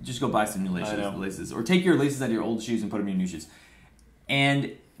 Just go buy some new laces, or take your laces out of your old shoes and put them in your new shoes.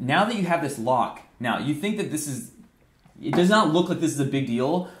 And now that you have this lock, now you think that this is. It does not look like this is a big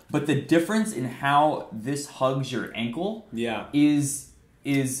deal, but the difference in how this hugs your ankle is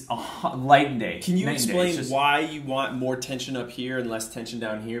light and day. Can you explain why you want more tension up here and less tension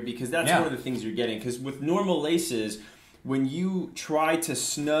down here? Because that's one of the things you're getting. Because with normal laces, when you try to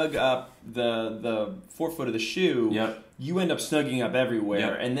snug up the forefoot of the shoe, you end up snugging up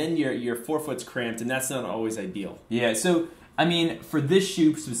everywhere, and then your forefoot's cramped, and that's not always ideal. Yeah, so I mean, for this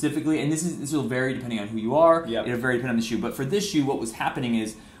shoe specifically, and this will vary depending on who you are. It'll vary depending on the shoe. But for this shoe, what was happening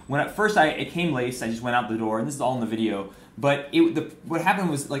is when at first it came laced, I just went out the door, and this is all in the video. But what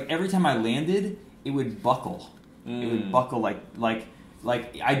happened was like every time I landed, it would buckle. It would buckle like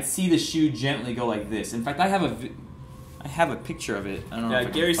I'd see the shoe gently go like this. In fact, I have a picture of it. I don't know. If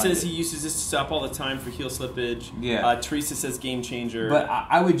I Gary can find says he uses this to stop all the time for heel slippage. Teresa says game changer. But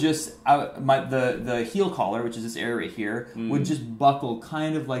I would just the heel collar, which is this area right here, would just buckle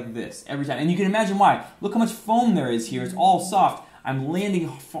kind of like this every time, and you can imagine why. Look how much foam there is here. It's all soft. I'm landing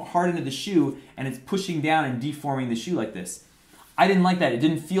hard into the shoe, and it's pushing down and deforming the shoe like this. I didn't like that. It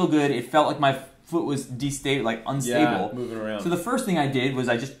didn't feel good. It felt like my foot was unstable. Yeah, moving around. So the first thing I did was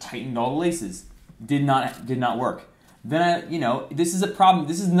I just tightened all the laces. Did not work. Then this is a problem.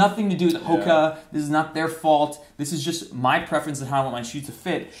 This is nothing to do with Hoka. This is not their fault. This is just my preference of how I want my shoe to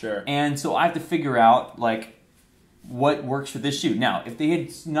fit. Sure. And so I have to figure out what works for this shoe. Now, if they had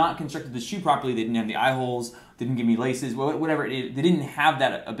not constructed the shoe properly, they didn't have the eye holes, didn't give me laces, whatever they didn't have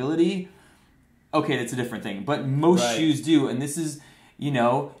that ability. Okay, that's a different thing. But most shoes do, and this is.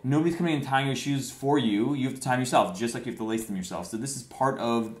 Nobody's coming and tying your shoes for you. You have to tie them yourself, just like you have to lace them yourself. So this is part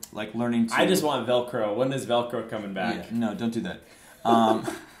of learning to. I just want Velcro. When is Velcro coming back? Yeah, no, don't do that.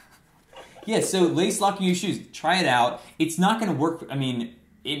 So lace locking your shoes. Try it out. It's not going to work. I mean,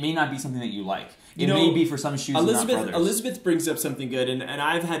 it may not be something that you like. It may be for some shoes and not for others. Elizabeth brings up something good, and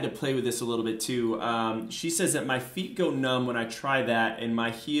I've had to play with this a little bit too. She says that my feet go numb when I try that, and my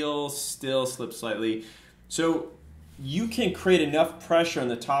heel still slips slightly. So you can create enough pressure on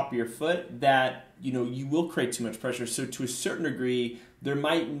the top of your foot that you will create too much pressure. So to a certain degree, there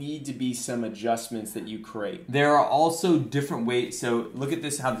might need to be some adjustments that you create. There are also different ways. So look at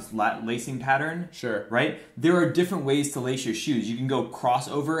this, how this lacing pattern. Sure. Right? There are different ways to lace your shoes. You can go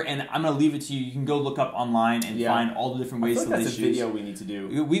crossover, and I'm going to leave it to you. You can go look up online and find all the different ways to lace shoes. That's a video we need to do.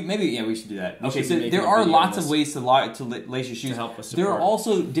 We should do that. Okay, so there are lots of ways to lace your shoes. To help us support. There are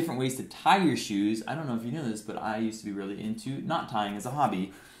also different ways to tie your shoes. I don't know if you know this, but I used to be really into knot tying as a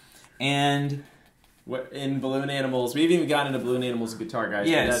hobby. And in balloon animals, we've even gotten into balloon animals guitar, guys.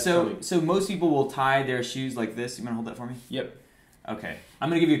 Yeah, so most people will tie their shoes like this. You want to hold that for me? Yep. Okay. I'm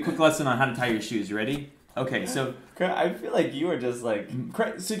going to give you a quick lesson on how to tie your shoes. You ready? Okay, so I feel like you are just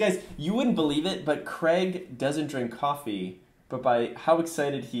so guys, you wouldn't believe it, but Craig doesn't drink coffee. But by how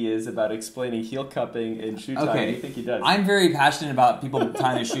excited he is about explaining heel cupping and shoe tying, do you think he does? I'm very passionate about people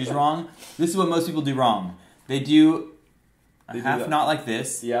tying their shoes wrong. This is what most people do wrong. They do half knot like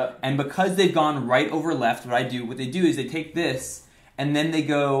this. Yep. And because they've gone right over left, what they do is they take this and then they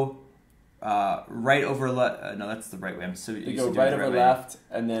go right over left. No, that's the right way. I'm so used to doing it the right way. They go right over left,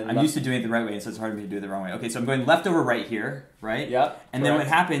 and then I'm used to doing it the right way, so it's hard for me to do it the wrong way. Okay, so I'm going left over right here, right? Yep. And then what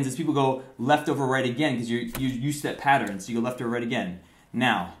happens is people go left over right again because you're used to that pattern, so you go left over right again.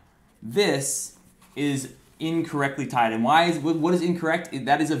 Now, this is incorrectly tied, and what is incorrect?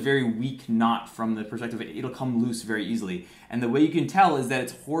 That is a very weak knot from the perspective of it'll come loose very easily, and the way you can tell is that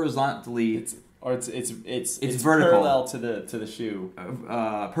it's horizontally. It's vertical, parallel to the shoe,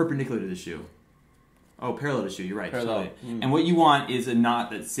 perpendicular to the shoe. Oh, parallel to the shoe. You're right. Parallel. And what you want is a knot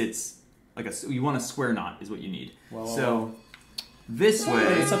that sits you want a square knot is what you need. This way. I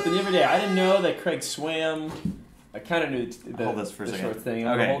learned something the other day. I didn't know that Craig swam. I kind of knew hold this for a second. Short thing.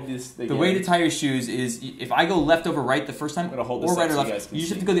 Okay. Hold this the way to tie your shoes is if I go left over right the first time, I'm gonna hold this or right or so left, you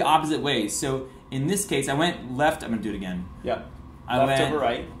just have to go the opposite way. So in this case, I went left. I'm going to do it again. Yeah. Left over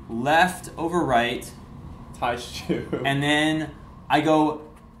right. Left over right. Tie shoe. And then I go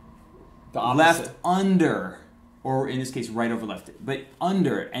the opposite. Left under, or in this case, right over left, but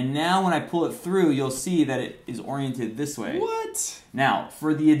under. And now when I pull it through, you'll see that it is oriented this way. What? Now,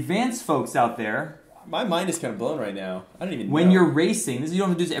 for the advanced folks out there, my mind is kind of blown right now. I don't even know. When you're racing, you don't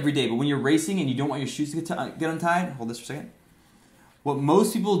have to do this every day, but when you're racing and you don't want your shoes to get untied, hold this for a second. What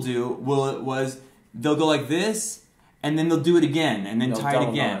most people do was they'll go like this, and then they'll do it again, and then They'll tie it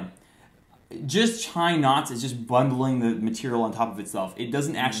double again. Just tying knots is just bundling the material on top of itself. It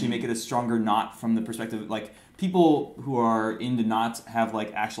doesn't actually make it a stronger knot from the perspective, like, people who are into knots have,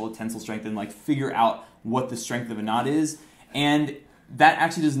 like, actual tensile strength and, like, figure out what the strength of a knot is, and that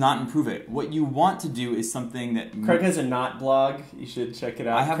actually does not improve it. What you want to do is something that... Craig has a knot blog. You should check it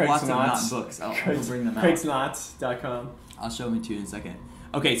out. I have Craig's lots Knots. of knot books. I'll bring them out. CraigsKnots.com. I'll show them to you in a second.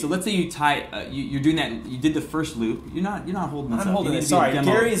 Okay, so let's say you tie. You're doing that. You did the first loop. You're not holding this. I'm holding it. Sorry,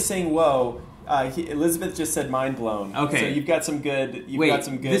 Gary is saying whoa. Elizabeth just said mind blown. Okay, so you've got some good.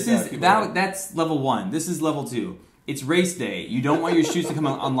 This is that's level 1. This is level 2. It's race day. You don't want your shoes to come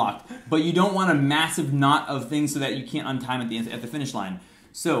unlocked, but you don't want a massive knot of things so that you can't untime at the finish line.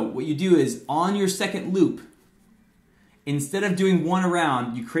 So what you do is on your second loop, instead of doing one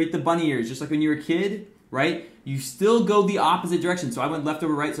around, you create the bunny ears just like when you were a kid, right? You still go the opposite direction. So I went left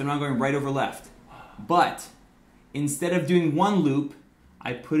over right, so I'm now going right over left. But instead of doing one loop,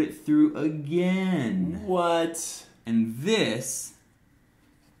 I put it through again. What? And this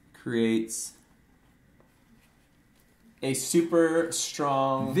creates a super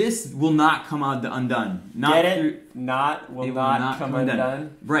strong... This will not come undone. Get it? Knot will not come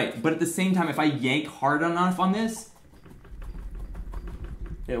undone. Right, but at the same time, if I yank hard enough on this...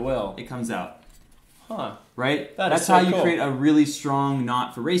 It will. It comes out. Huh. Right? That's how so you cool. create a really strong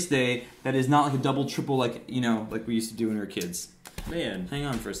knot for race day that is not like a double, triple, like, like we used to do when we were kids. Man. Hang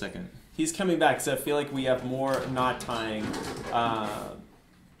on for a second. He's coming back, because I feel like we have more knot tying.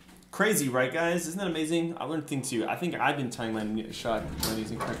 Crazy, right, guys? Isn't that amazing? I learned things too. I think I've been tying my shot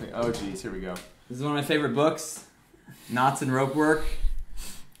using correctly. Oh, geez, here we go. This is one of my favorite books, Knots and Rope Work.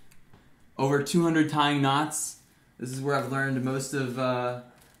 Over 200 tying knots. This is where I've learned most of,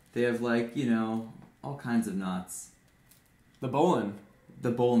 they have, like, all kinds of knots. The Bolin.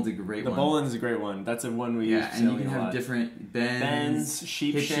 The Bolin's a great one. The Bolin's a great one. That's a one we use. Yeah, and you can have different bends,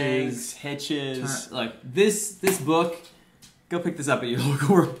 sheepshanks, hitches. Like this book, go pick this up at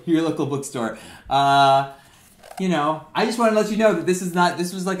your local bookstore. I just want to let you know that this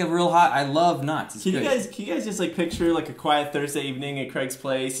was like a real hot. I love knots. It's Can great. you guys just like picture like a quiet Thursday evening at Craig's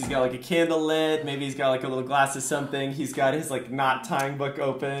place? He's got like a candle lit. Maybe he's got like a little glass of something. He's got his like knot tying book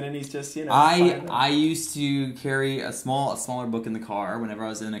open, and he's just I used to carry a smaller book in the car whenever I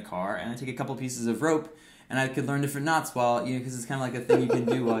was in a car, and I take a couple pieces of rope, and I could learn different knots while because it's kind of like a thing you can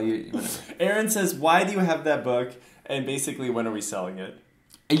do while you. Whatever. Aaron says, "Why do you have that book?" And basically, when are we selling it?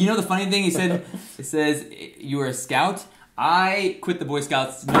 The funny thing he said, it says you were a scout. I quit the Boy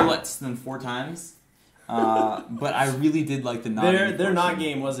Scouts no less than 4 times, but I really did like the knot. Their knot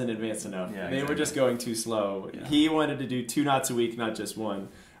game wasn't advanced enough. Yeah, they were just going too slow. Yeah. He wanted to do 2 knots a week, not just 1.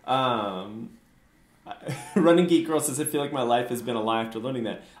 Running Geek Girl says, I feel like my life has been a lie after learning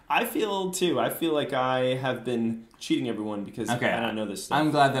that. I feel too. I feel like I have been cheating everyone because I don't know this stuff.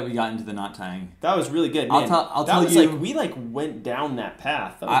 I'm glad that we got into the knot tying. That was really good. Man, I'll tell you. We went down that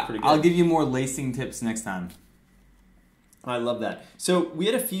path. That was pretty good. I'll give you more lacing tips next time. I love that. So we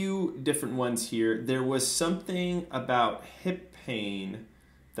had a few different ones here. There was something about hip pain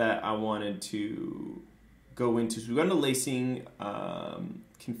that I wanted to go into. So we got into lacing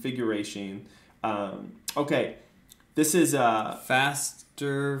configuration. Okay, this is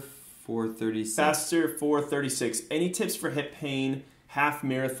Faster 436. Faster 436. Any tips for hip pain? Half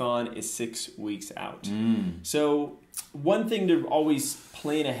marathon is 6 weeks out. So one thing to always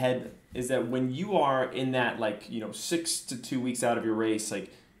plan ahead is that when you are in that 6 to 2 weeks out of your race,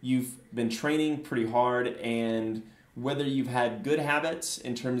 you've been training pretty hard, and whether you've had good habits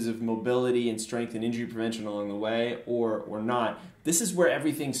in terms of mobility and strength and injury prevention along the way or not, this is where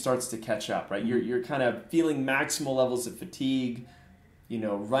everything starts to catch up, right? You're kind of feeling maximal levels of fatigue.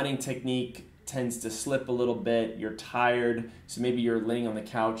 Running technique tends to slip a little bit. You're tired, so maybe you're laying on the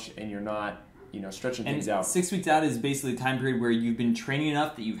couch and you're not, stretching things out. 6 weeks out is basically a time period where you've been training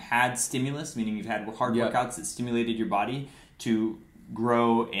enough that you've had stimulus, meaning you've had hard workouts that stimulated your body to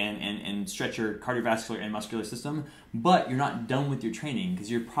grow and stretch your cardiovascular and muscular system, but you're not done with your training because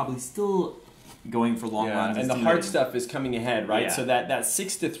you're probably still going for long runs. And the hard stuff is coming ahead, right? Yeah. So that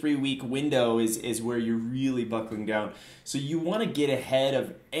 6 to 3 week window is where you're really buckling down. So you want to get ahead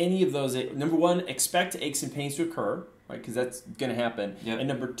of any of those. Number 1, expect aches and pains to occur, right? Because that's going to happen. Yep. And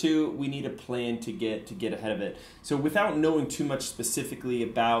number 2, we need a plan to get ahead of it. So without knowing too much specifically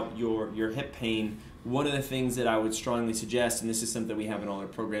about your hip pain, one of the things that I would strongly suggest, and this is something we have in all our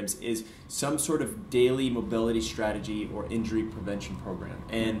programs, is some sort of daily mobility strategy or injury prevention program.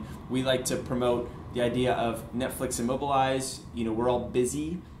 And we like to promote the idea of Netflix and Mobilize. We're all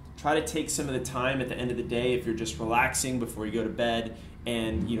busy. Try to take some of the time at the end of the day, if you're just relaxing before you go to bed,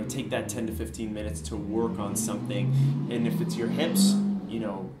 and take that 10 to 15 minutes to work on something. And if it's your hips,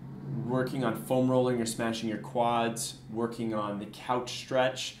 working on foam rolling or smashing your quads, working on the couch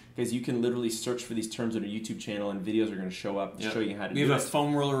stretch, because you can literally search for these terms on our YouTube channel and videos are going to show up to show you how to do it. We have a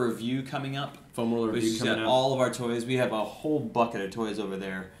foam roller review coming up. Foam roller review coming up. All of our toys. We have a whole bucket of toys over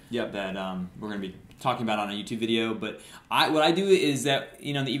there that we're going to be talking about on a YouTube video. But what I do is that,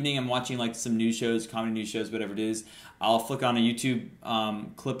 in the evening I'm watching like some news shows, comedy news shows, whatever it is. I'll flick on a YouTube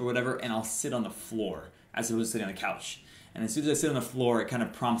clip or whatever, and I'll sit on the floor as opposed to sitting on the couch. And as soon as I sit on the floor, it kind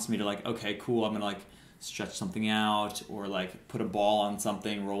of prompts me to like, okay, cool, I'm going to stretch something out or put a ball on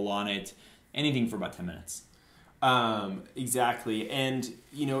something, roll on it, anything for about 10 minutes. Exactly. And,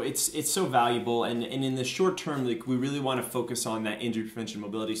 it's so valuable. And in the short term, we really want to focus on that injury prevention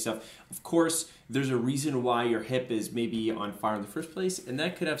mobility stuff. Of course, there's a reason why your hip is maybe on fire in the first place. And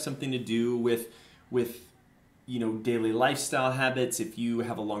that could have something to do with daily lifestyle habits. If you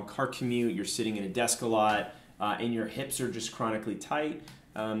have a long car commute, you're sitting at a desk a lot, and your hips are just chronically tight.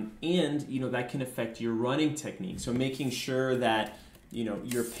 And that can affect your running technique. So making sure that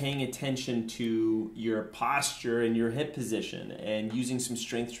you're paying attention to your posture and your hip position and using some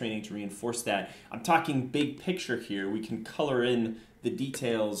strength training to reinforce that. I'm talking big picture here. We can color in the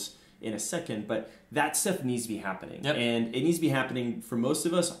details in a second, but that stuff needs to be happening. Yep. And it needs to be happening for most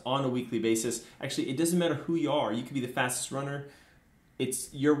of us on a weekly basis. Actually, it doesn't matter who you are. You could be the fastest runner.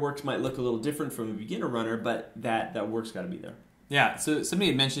 Your work might look a little different from a beginner runner, but that work's got to be there. Yeah, so somebody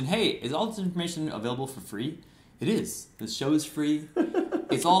had mentioned, hey, is all this information available for free? It is. The show is free.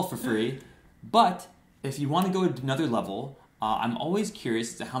 It's all for free. But if you want to go to another level, I'm always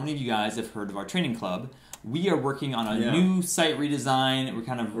curious as to how many of you guys have heard of our training club. We are working on a new site redesign. We're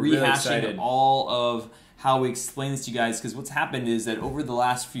kind of rehashing really all of how we explain this to you guys, because what's happened is that over the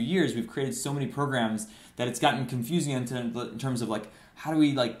last few years, we've created so many programs that it's gotten confusing in terms of how do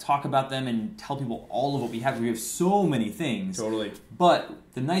we talk about them and tell people all of what we have? We have so many things. Totally. But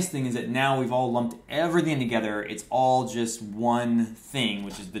the nice thing is that now we've all lumped everything together. It's all just one thing,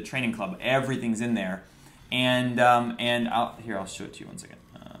 which is the training club. Everything's in there. And I'll show it to you one second.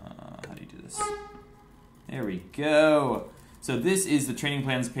 How do you do this? There we go. So this is the training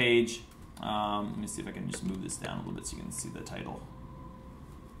plans page. Let me see if I can just move this down a little bit so you can see the title.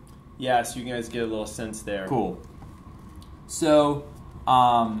 Yeah, so you guys get a little sense there. Cool. So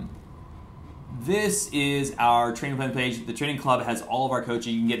this is our training plan page. The training club has all of our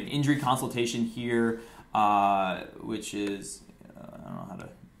coaching. You can get an injury consultation here, which is, I don't know how to,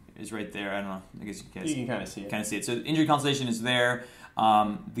 is right there. I don't know. I guess you can kind of see it. So the injury consultation is there.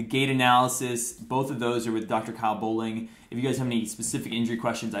 The gait analysis, both of those are with Dr. Kyle Bowling. If you guys have any specific injury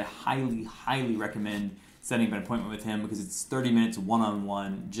questions, I highly, highly recommend setting up an appointment with him, because it's 30 minutes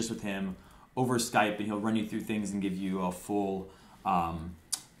one-on-one just with him over Skype, and he'll run you through things and give you a full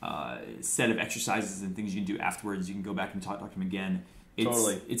set of exercises and things you can do afterwards. You can go back and talk to him again.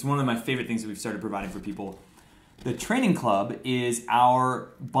 It's one of my favorite things that we've started providing for people. The training club is our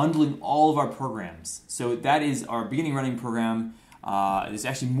bundling all of our programs. So that is our beginning running program. There's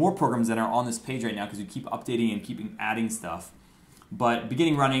actually more programs that are on this page right now because we keep updating and keeping adding stuff. But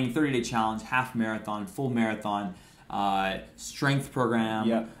beginning running, 30-day challenge, half marathon, full marathon, strength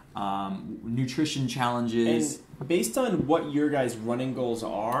program, nutrition challenges. And based on what your guys' running goals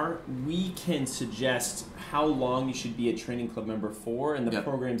are, we can suggest how long you should be a training club member for and the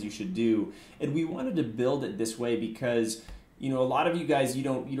programs you should do. And we wanted to build it this way because a lot of you guys, you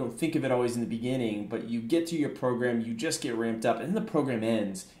don't think of it always in the beginning, but you get to your program, you just get ramped up, and then the program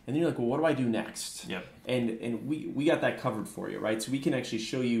ends, and then you're like, well, what do I do next? Yep. And we got that covered for you, right? So we can actually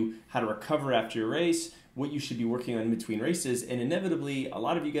show you how to recover after your race, what you should be working on in between races, and inevitably, a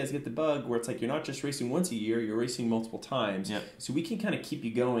lot of you guys get the bug where it's like you're not just racing once a year, you're racing multiple times. Yep. So we can kind of keep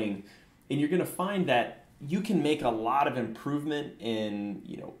you going, and you're going to find that you can make a lot of improvement in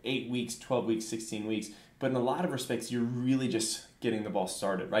 8 weeks, 12 weeks, 16 weeks. But in a lot of respects, you're really just getting the ball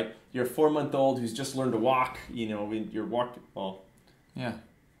started, right? You're a 4-month-old who's just learned to walk, you're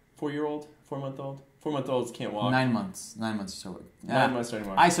 4-year-old, 4-month-old? 4-month-olds can't walk. 9 months. 9 months started. 9 months starting to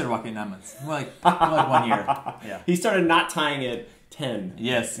walk. I started walking at 9 months. More like 1 year. Yeah. He started not tying at 10.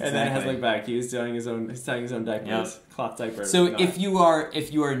 Yes, exactly. And then it has looked back. He was tying his own diapers, cloth diapers. So if you're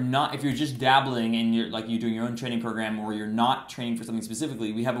just dabbling and you're doing your own training program, or you're not training for something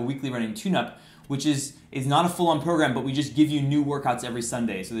specifically, we have a weekly running tune-up, which is not a full-on program, but we just give you new workouts every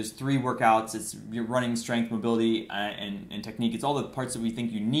Sunday. So there's 3 workouts. It's your running, strength, mobility, and technique. It's all the parts that we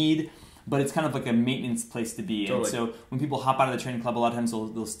think you need, but it's kind of like a maintenance place to be. Totally. And so when people hop out of the training club, a lot of times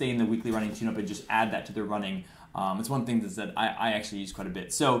they'll stay in the weekly running tune-up and just add that to their running. It's one thing that I actually use quite a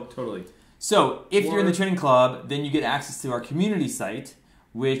bit. So totally. So if you're in the training club, then you get access to our community site,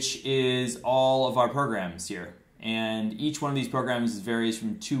 which is all of our programs here. And each one of these programs varies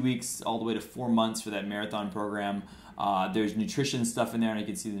from 2 weeks all the way to 4 months for that marathon program. There's nutrition stuff in there, and I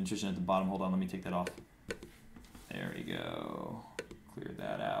can see the nutrition at the bottom. Hold on, let me take that off. There we go. Clear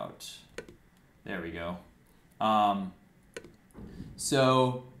that out. There we go.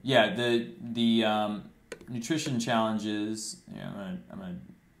 So yeah, the nutrition challenges. Yeah, I'm gonna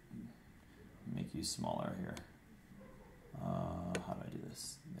make you smaller here. How do I do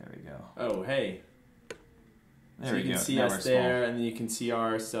this? There we go. Oh, hey. There we go. You can see us there, and then you can see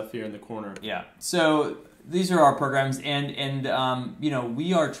our stuff here in the corner. Yeah. So these are our programs, and you know,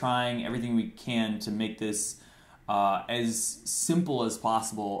 we are trying everything we can to make this as simple as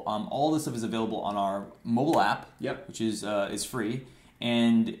possible. All this stuff is available on our mobile app, which is free,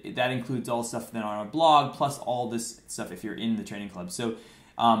 and that includes all stuff then on our blog, plus all this stuff if you're in the training club. So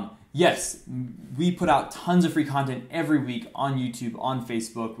yes, we put out tons of free content every week on YouTube, on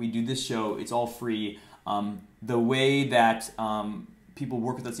Facebook. We do this show; it's all free. The way that people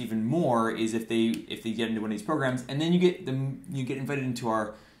work with us even more is if they get into one of these programs, and then you get invited into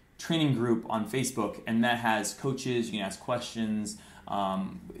our training group on Facebook, and that has coaches. You can ask questions.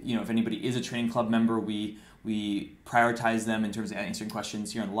 You know, if anybody is a training club member, we prioritize them in terms of answering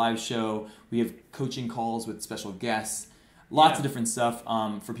questions here on the live show. We have coaching calls with special guests. Lots of different stuff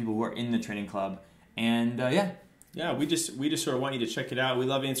for people who are in the training club, and we just sort of want you to check it out. We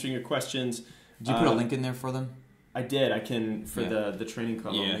love answering your questions. Did you put a link in there for them? I did. I can for the training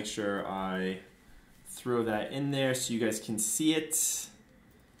club. I'll make sure I throw that in there so you guys can see it. So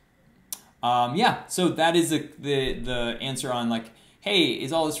that is the answer on like, hey,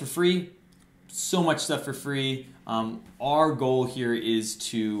 is all this for free? So much stuff for free. Our goal here is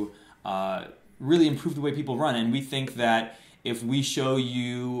to really improve the way people run, and we think that if we show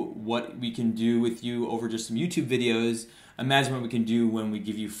you what we can do with you over just some YouTube videos, imagine what we can do when we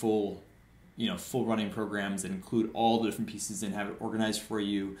give you full running programs that include all the different pieces and have it organized for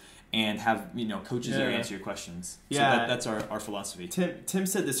you, and have coaches that answer your questions. So that's our philosophy. Tim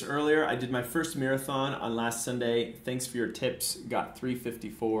said this earlier. I did my first marathon on last Sunday. Thanks for your tips. Got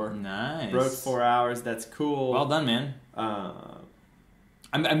 3:54. Nice. Broke 4 hours. That's cool. Well done, man.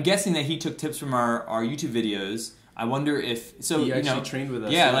 I'm guessing that he took tips from our YouTube videos. I wonder if he actually trained with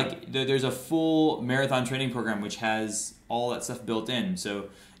us. Yeah, like there's a full marathon training program which has all that stuff built in. So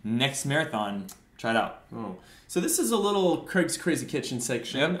next marathon, try it out. Oh, so this is a little Craig's Crazy Kitchen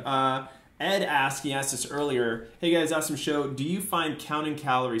section. Yep. Ed asked us earlier, hey guys, awesome show. Do you find counting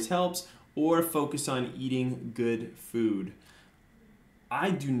calories helps or focus on eating good food?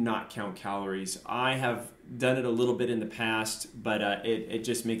 I do not count calories. I have done it a little bit in the past, but it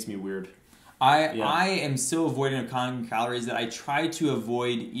just makes me weird. I am so avoidant of counting calories that I try to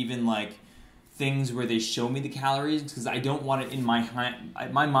avoid even like things where they show me the calories, because I don't want it in my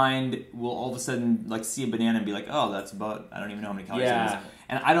mind will all of a sudden like see a banana and be like, oh, that's about, I don't even know how many calories it is.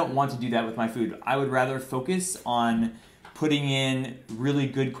 And I don't want to do that with my food. I would rather focus on putting in really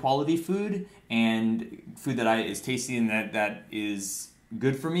good quality food and food that is tasty and that is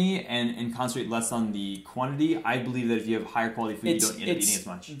good for me, and concentrate less on the quantity. I believe that if you have higher quality food, you don't end up eating as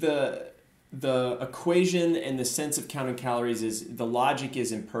much. The equation and the sense of counting calories is, the logic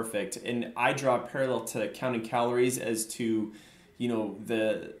is imperfect, and I draw a parallel to counting calories as to,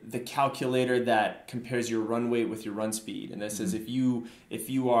 the calculator that compares your run weight with your run speed, and that says if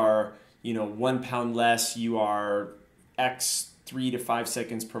you are 1 pound less, you are X 3 to 5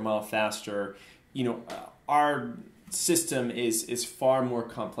 seconds per mile faster. Our system is far more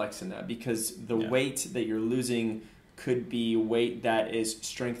complex than that, because the weight that you're losing could be weight that is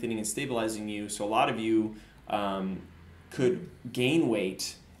strengthening and stabilizing you. So a lot of you could gain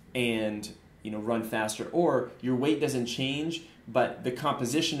weight and run faster, or your weight doesn't change, but the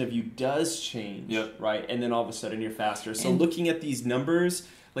composition of you does change, right? And then all of a sudden you're faster. So looking at these numbers,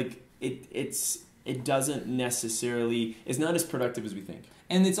 like it doesn't necessarily, it's not as productive as we think.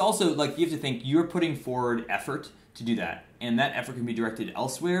 And it's also like you have to think you're putting forward effort to do that, and that effort can be directed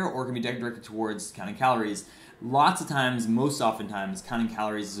elsewhere or can be directed towards counting calories. Lots of times, most oftentimes, counting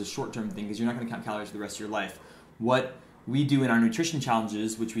calories is a short-term thing because you're not going to count calories for the rest of your life. What we do in our nutrition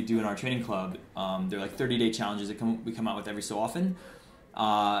challenges, which we do in our training club, they're like 30-day challenges that we come out with every so often.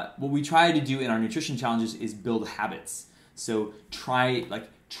 What we try to do in our nutrition challenges is build habits. So try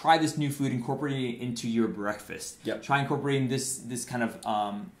this new food, incorporating it into your breakfast. Try incorporating this kind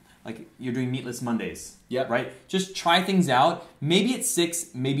of like you're doing meatless Mondays, right? Just try things out. Maybe it sticks,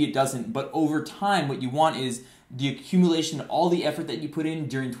 maybe it doesn't. But over time, what you want is the accumulation of all the effort that you put in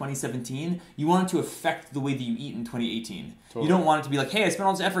during 2017, you want it to affect the way that you eat in 2018. Totally. You don't want it to be like, hey, I spent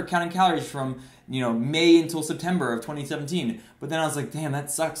all this effort counting calories from May until September of 2017, but then I was like, damn, that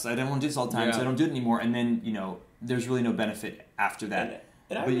sucks. I don't want to do this all the time, so I don't do it anymore. And then there's really no benefit after that.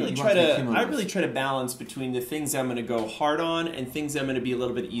 And I really try to balance between the things I'm going to go hard on and things I'm going to be a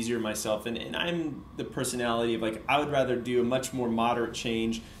little bit easier myself. And I'm the personality of like, I would rather do a much more moderate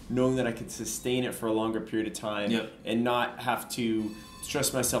change, knowing that I could sustain it for a longer period of time and not have to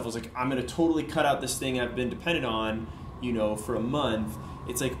stress myself. I was like, I'm going to totally cut out this thing I've been dependent on, for a month.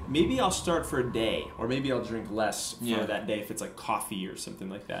 It's like, maybe I'll start for a day, or maybe I'll drink less for that day if it's like coffee or something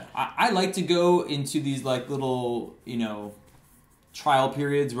like that. I like to go into these like little, trial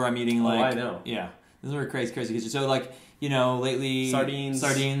periods where I'm eating like... I know. Yeah. Those are crazy. So like, lately...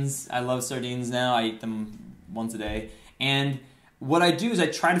 Sardines. I love sardines now. I eat them once a day. And what I do is I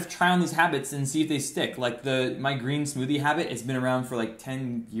try to try on these habits and see if they stick. Like my green smoothie habit has been around for like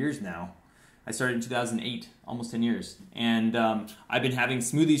 10 years now. I started in 2008, almost 10 years. And I've been having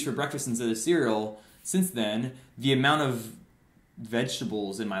smoothies for breakfast instead of cereal since then. The amount of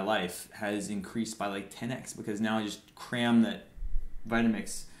vegetables in my life has increased by like 10x because now I just cram that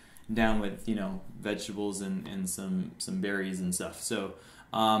Vitamix down with vegetables and some berries and stuff. So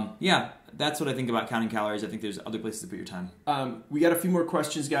that's what I think about counting calories. I think there's other places to put your time. We got a few more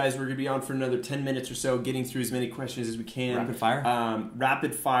questions, guys. We're gonna be on for another 10 minutes or so, getting through as many questions as we can.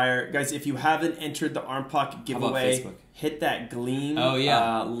 Rapid fire, guys. If you haven't entered the Arm Pocket giveaway, hit that Gleam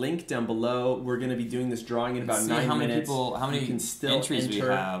link down below. We're gonna be doing this drawing in about 9 minutes. How many entries we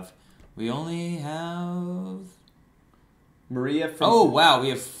have? We only have... Maria from... Oh, wow. We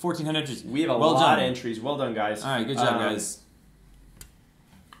have 1,400 entries. We have a lot of entries. Well done, guys. All right. Good job, guys.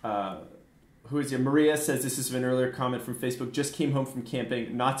 Who is it? Maria says, this is an earlier comment from Facebook. Just came home from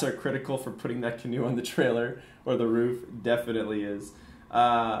camping. Knots are critical for putting that canoe on the trailer or the roof. Definitely is.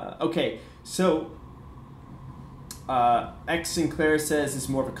 Okay. So, X Sinclair says, this is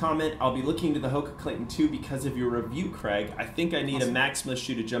more of a comment. I'll be looking into the Hoka Clayton 2 because of your review, Craig. I think I need a Maximus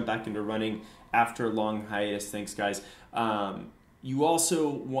shoe to jump back into running after a long hiatus. Thanks, guys. You also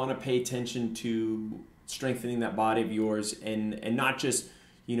want to pay attention to strengthening that body of yours and not just,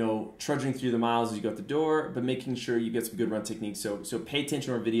 trudging through the miles as you go out the door, but making sure you get some good run techniques. So pay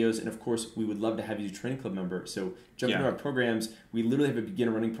attention to our videos. And of course, we would love to have you as a training club member. So jump into our programs. We literally have a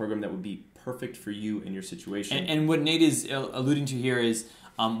beginner running program that would be perfect for you and your situation. And what Nate is alluding to here is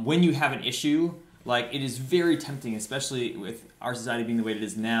when you have an issue, like it is very tempting, especially with our society being the way it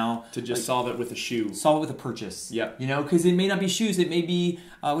is now, to just solve it with a shoe. Solve it with a purchase. Yeah. Because it may not be shoes. It may be,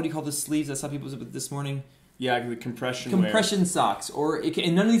 what do you call the sleeves? I saw people with this morning. Yeah, the compression wear. Socks.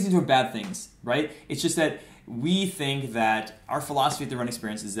 And none of these things are bad things, right? It's just that we think that our philosophy at the Run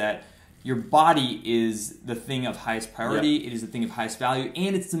Experience is that your body is the thing of highest priority. It is the thing of highest value,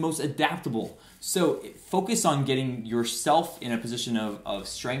 and it's the most adaptable. So focus on getting yourself in a position of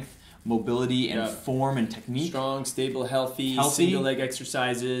strength, mobility, and form and technique. Strong, stable, healthy single leg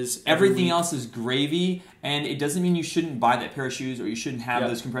exercises. Everything else is gravy, and it doesn't mean you shouldn't buy that pair of shoes or you shouldn't have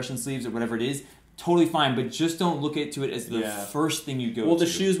those compression sleeves or whatever it is. Totally fine, but just don't look into it as the first thing you go to. Well, the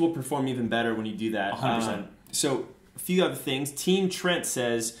shoes will perform even better when you do that. 100%. So a few other things. Team Trent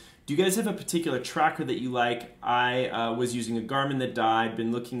says, do you guys have a particular tracker that you like? I was using a Garmin that died,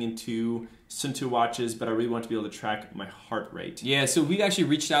 been looking into Suunto watches, but I really want to be able to track my heart rate. Yeah, so we actually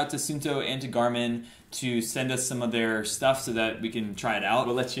reached out to Suunto and to Garmin to send us some of their stuff so that we can try it out.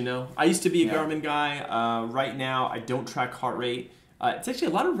 We'll let you know. I used to be a Garmin guy. Right now, I don't track heart rate. It's actually, a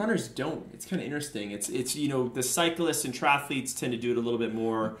lot of runners don't. It's kind of interesting. It's the cyclists and triathletes tend to do it a little bit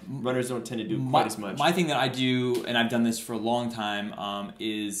more. Runners don't tend to do it quite as much. My thing that I do, and I've done this for a long time,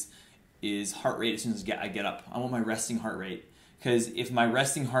 is heart rate as soon as I get up. I want my resting heart rate. Because if my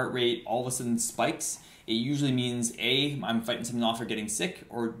resting heart rate all of a sudden spikes, it usually means A, I'm fighting something off or getting sick,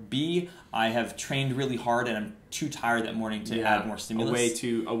 or B, I have trained really hard and I'm too tired that morning to add more stimulus.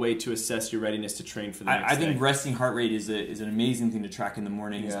 A way to assess your readiness to train for the next day. I think resting heart rate is an amazing thing to track in the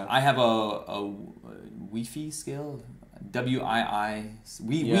mornings. Yeah. I have a Wi-Fi scale, WIIthings,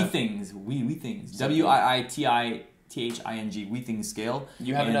 WIITHING, Withings scale.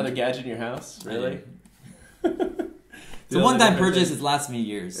 You have another gadget in your house, really? It's a one-time purchase. It's lasted me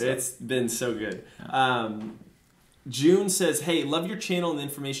years. So. It's been so good. June says, hey, love your channel and the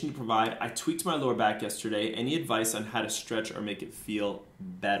information you provide. I tweaked my lower back yesterday. Any advice on how to stretch or make it feel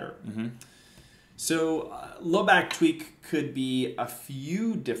better? Mm-hmm. So low back tweak could be a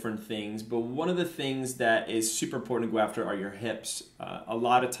few different things, but one of the things that is super important to go after are your hips. A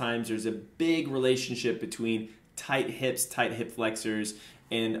lot of times there's a big relationship between tight hips, tight hip flexors,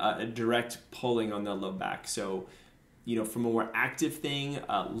 and a direct pulling on the low back. So, from a more active thing,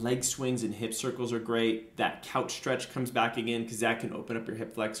 leg swings and hip circles are great. That couch stretch comes back again because that can open up your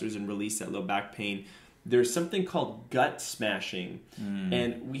hip flexors and release that low back pain. There's something called gut smashing,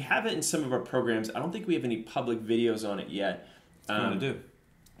 and we have it in some of our programs. I don't think we have any public videos on it yet. What to do?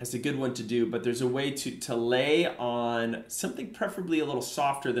 It's a good one to do, but there's a way to lay on something preferably a little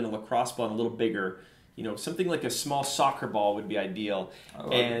softer than a lacrosse ball and a little bigger. Something like a small soccer ball would be ideal.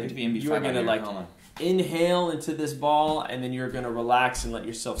 And you're going to inhale into this ball, and then you're going to relax and let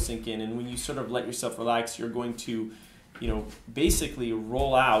yourself sink in. And when you sort of let yourself relax, you're going to, basically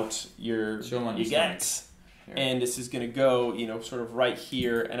roll out your guts. And this is going to go, sort of right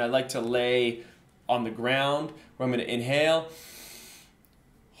here. And I like to lay on the ground where I'm going to inhale,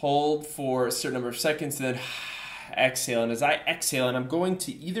 hold for a certain number of seconds, and then exhale. And as I exhale, and I'm going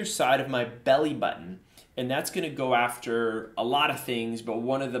to either side of my belly button, and that's going to go after a lot of things, but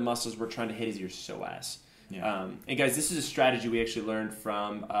one of the muscles we're trying to hit is your psoas. Yeah. And guys, this is a strategy we actually learned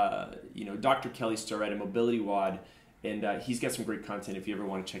from, Dr. Kelly Starrett, a mobility wad, and he's got some great content if you ever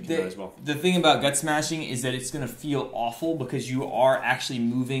want to check him out as well. The thing about gut smashing is that it's going to feel awful because you are actually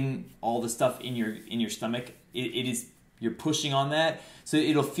moving all the stuff in your stomach. You're pushing on that, so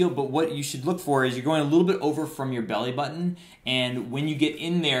it'll feel. But what you should look for is you're going a little bit over from your belly button, and when you get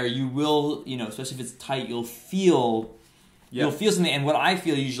in there, you will, especially if it's tight, you'll feel something. And what I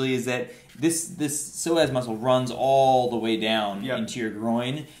feel usually is that this psoas muscle runs all the way down into your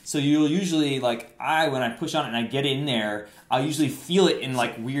groin. So you'll usually, when I push on it and I get in there, I'll usually feel it in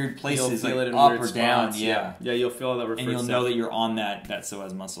weird places, feel it in up weird or spots. down. Yeah, you'll feel that. And you'll know that you're on that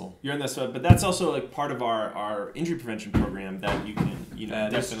psoas muscle. You're on that psoas, but that's also part of our injury prevention program that you can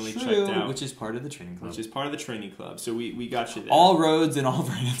definitely check out, which is part of the training club. So we got you there. All roads and all of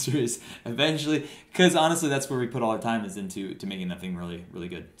our answers eventually, because honestly, that's where we put all our time is into making that thing really, really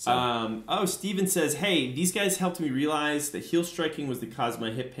good. So. Steven says, hey, these guys helped me realize that heel striking was the cause of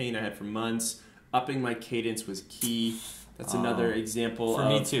my hip pain I had for months. Upping my cadence was key. That's another example for of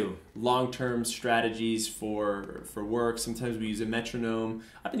me too. Long-term strategies for work. Sometimes we use a metronome.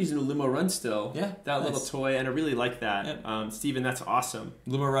 I've been using a Limo Run still. Yeah, that little toy, and I really like that. Yep. Steven, that's awesome.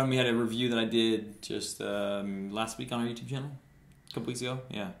 Limo Run, we had a review that I did just last week on our YouTube channel, a couple weeks ago.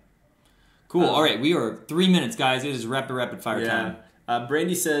 Yeah, cool. All right, we are 3 minutes, guys. It is rapid fire time.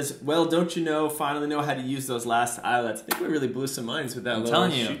 Brandy says, well, don't you finally know how to use those last eyelets. I think we really blew some minds with that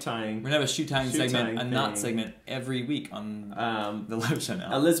shoe tying. We're going to have a shoe tying segment, a knot segment every week on the live show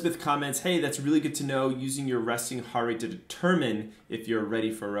now. Elizabeth comments, hey, that's really good to know, using your resting heart rate to determine if you're ready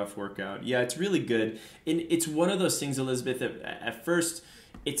for a rough workout. Yeah, it's really good. And it's one of those things, Elizabeth, that at first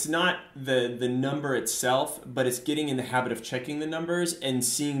it's not the number itself, but it's getting in the habit of checking the numbers and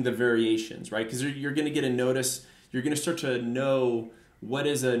seeing the variations, right? Because you're going to get a notice, you're going to start to know what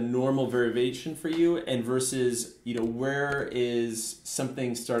is a normal variation for you, and versus, where is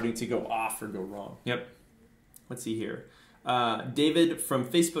something starting to go off or go wrong. Yep. Let's see here. David from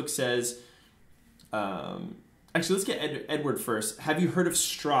Facebook says, actually, let's get Edward first. Have you heard of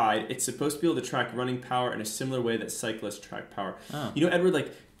Stride? It's supposed to be able to track running power in a similar way that cyclists track power. Oh.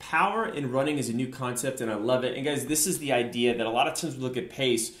 Edward, power in running is a new concept, and I love it. And guys, this is the idea that a lot of times we look at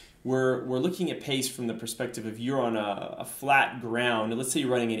pace. We're looking at pace from the perspective of you're on a flat ground. And let's say you're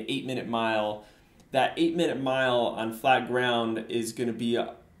running an 8-minute mile. That 8-minute mile on flat ground is going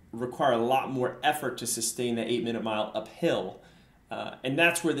to require a lot more effort to sustain that 8-minute mile uphill. And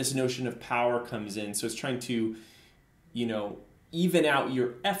that's where this notion of power comes in. So it's trying to, even out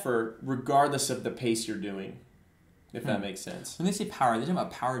your effort regardless of the pace you're doing, if that makes sense. When they say power, are they talking about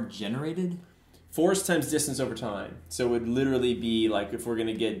power generated? Force times distance over time. So it would literally be if we're going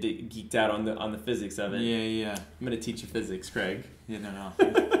to get geeked out on the physics of it. Yeah. I'm going to teach you physics, Craig. Yeah, no.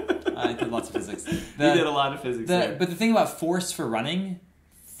 I did lots of physics. You did a lot of physics there. But the thing about force for running,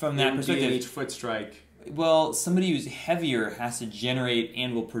 from that perspective... each foot strike. Well, somebody who's heavier has to generate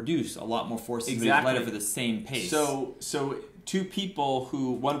and will produce a lot more force than somebody who's lighter for the same pace. So two people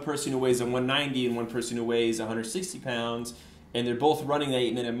one person who weighs 190 and one person who weighs 160 pounds... and they're both running the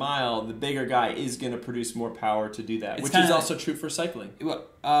 8-minute mile, the bigger guy is going to produce more power to do that, which is also true for cycling.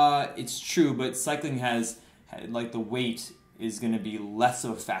 It's true, but cycling has, the weight is going to be less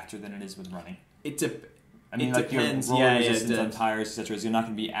of a factor than it is with running. It depends. Your roller resistance on tires, etc. is not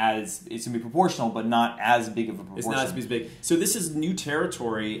going to be it's going to be proportional, but not as big of a proportion. It's not as big. So this is new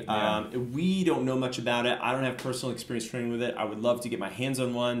territory. Yeah. We don't know much about it. I don't have personal experience training with it. I would love to get my hands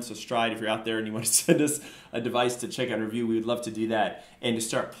on one. So Stride, if you're out there and you want to send us a device to check out a review, we would love to do that and to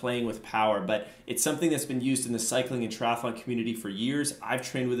start playing with power. But it's something that's been used in the cycling and triathlon community for years. I've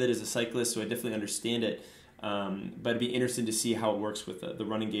trained with it as a cyclist, so I definitely understand it. But it'd be interesting to see how it works with the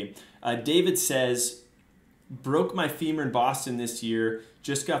running game. David says, broke my femur in Boston this year.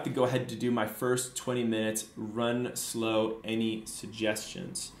 Just got the go-ahead to do my first 20 minutes. Run slow. Any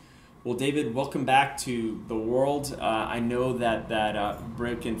suggestions? Well, David, welcome back to the world. I know that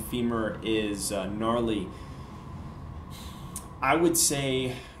broken femur is gnarly. I would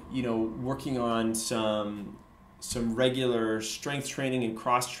say, working on some regular strength training and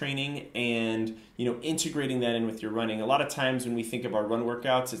cross training, and integrating that in with your running. A lot of times when we think of our run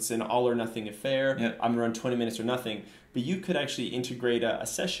workouts, it's an all or nothing affair. Yep. I'm gonna run 20 minutes or nothing. But you could actually integrate a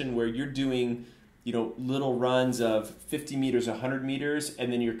session where you're doing little runs of 50 meters, 100 meters,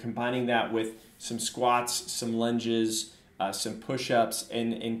 and then you're combining that with some squats, some lunges, some push-ups,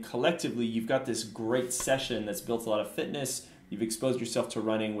 and collectively you've got this great session that's built a lot of fitness. You've exposed yourself to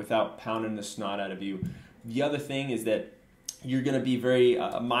running without pounding the snot out of you. The other thing is that you're going to be very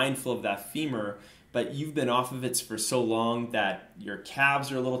mindful of that femur, but you've been off of it for so long that your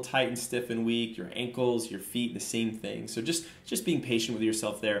calves are a little tight and stiff and weak, your ankles, your feet, the same thing. So just being patient with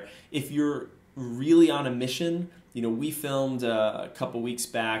yourself there. If you're really on a mission, we filmed a couple weeks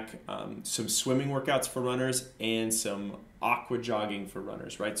back some swimming workouts for runners and some aqua jogging for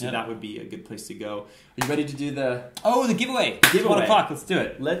runners, right? So that would be a good place to go. Are you ready to do the giveaway? Giveaway. 1 o'clock. Let's do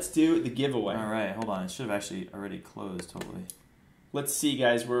it. Let's do the giveaway. All right, hold on. It should have actually already closed. Totally. Let's see,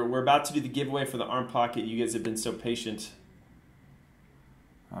 guys. We're about to do the giveaway for the arm pocket. You guys have been so patient.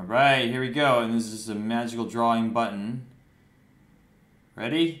 All right, here we go. And this is a magical drawing button.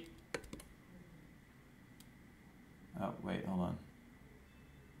 Ready? Oh, wait, hold on.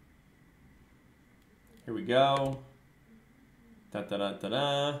 Here we go.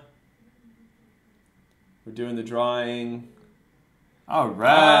 Da-da-da-da-da. We're doing the drawing. All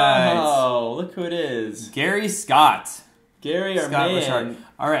right. Oh, look who it is. Gary Scott. Gary, our Scott man. Richard.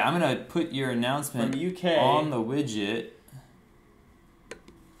 All right, I'm going to put your announcement From UK. on the widget.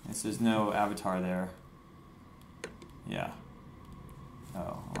 Yes, there's no avatar there. Yeah.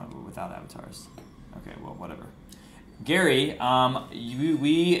 Oh, without avatars. Okay, well, whatever. Gary,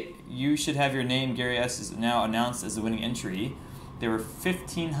 you should have your name. Gary S. is now announced as the winning entry. There were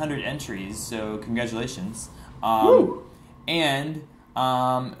 1,500 entries, so congratulations. And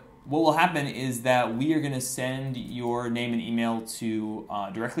what will happen is that we are going to send your name and email to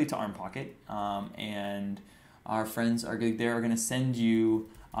directly to Arm Pocket, and our friends are going to send you.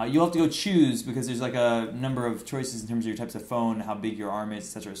 You'll have to go choose because there's like a number of choices in terms of your types of phone, how big your arm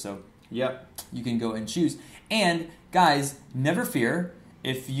is, etc. So yep, you can go and choose. And guys, never fear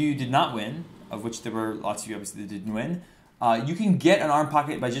if you did not win, of which there were lots of you obviously that didn't win. You can get an arm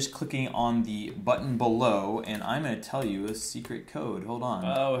pocket by just clicking on the button below, and I'm going to tell you a secret code. Hold on.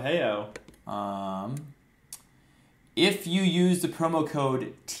 Oh, heyo. If you use the promo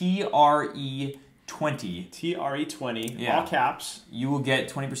code TRE20, TRE20, yeah, all caps, you will get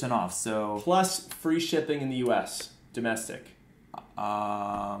 20% off. So plus free shipping in the U.S. domestic. Is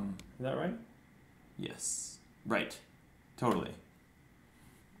that right? Yes. Right. Totally.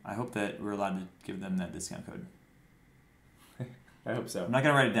 I hope that we're allowed to give them that discount code. I hope so. I'm not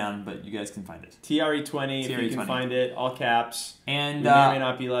going to write it down, but you guys can find it. TRE20, if you can find it, all caps. And we may or may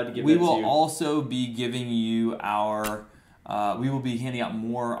not be allowed to give that to you. We will also be giving you our... we will be handing out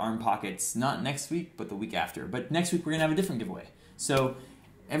more arm pockets, not next week, but the week after. But next week, we're going to have a different giveaway. So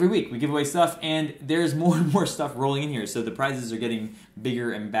every week, we give away stuff, and there's more and more stuff rolling in here. So the prizes are getting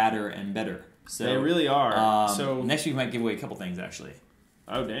bigger and badder and better. So they really are. So next week, we might give away a couple things, actually.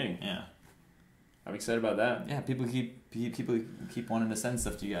 Oh, dang. Yeah. I'm excited about that. Yeah, people keep wanting to send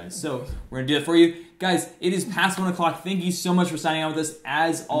stuff to you guys. So we're going to do it for you. Guys, it is past 1 o'clock. Thank you so much for signing on with us.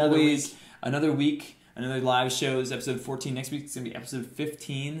 As always, another week, another live show is episode 14. Next week, it's going to be episode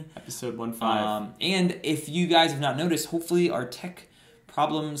 15. Episode 15. And if you guys have not noticed, hopefully our tech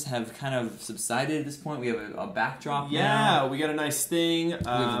problems have kind of subsided at this point. We have a backdrop now. Yeah, we got a nice thing.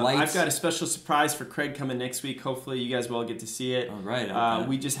 lights. I've got a special surprise for Craig coming next week. Hopefully you guys will all get to see it. All right.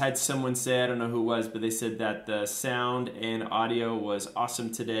 We just had someone say, I don't know who it was, but they said that the sound and audio was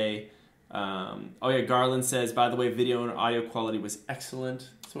awesome today. Oh yeah, Garland says, by the way, video and audio quality was excellent.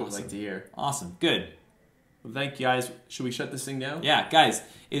 That's what we'd like to hear. Awesome. Good. Well, thank you guys. Should we shut this thing down? Yeah, guys,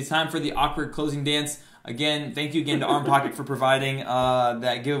 it's time for the awkward closing dance. Again, thank you again to Arm Pocket for providing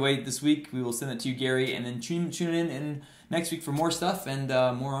that giveaway this week. We will send it to you, Gary, and then tune in next week for more stuff and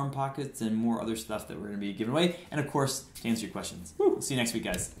more Arm Pockets and more other stuff that we're going to be giving away. And, of course, to answer your questions. We'll see you next week,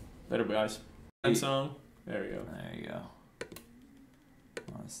 guys. Later, guys. Song. There we go. There you go.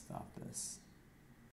 I want to stop this.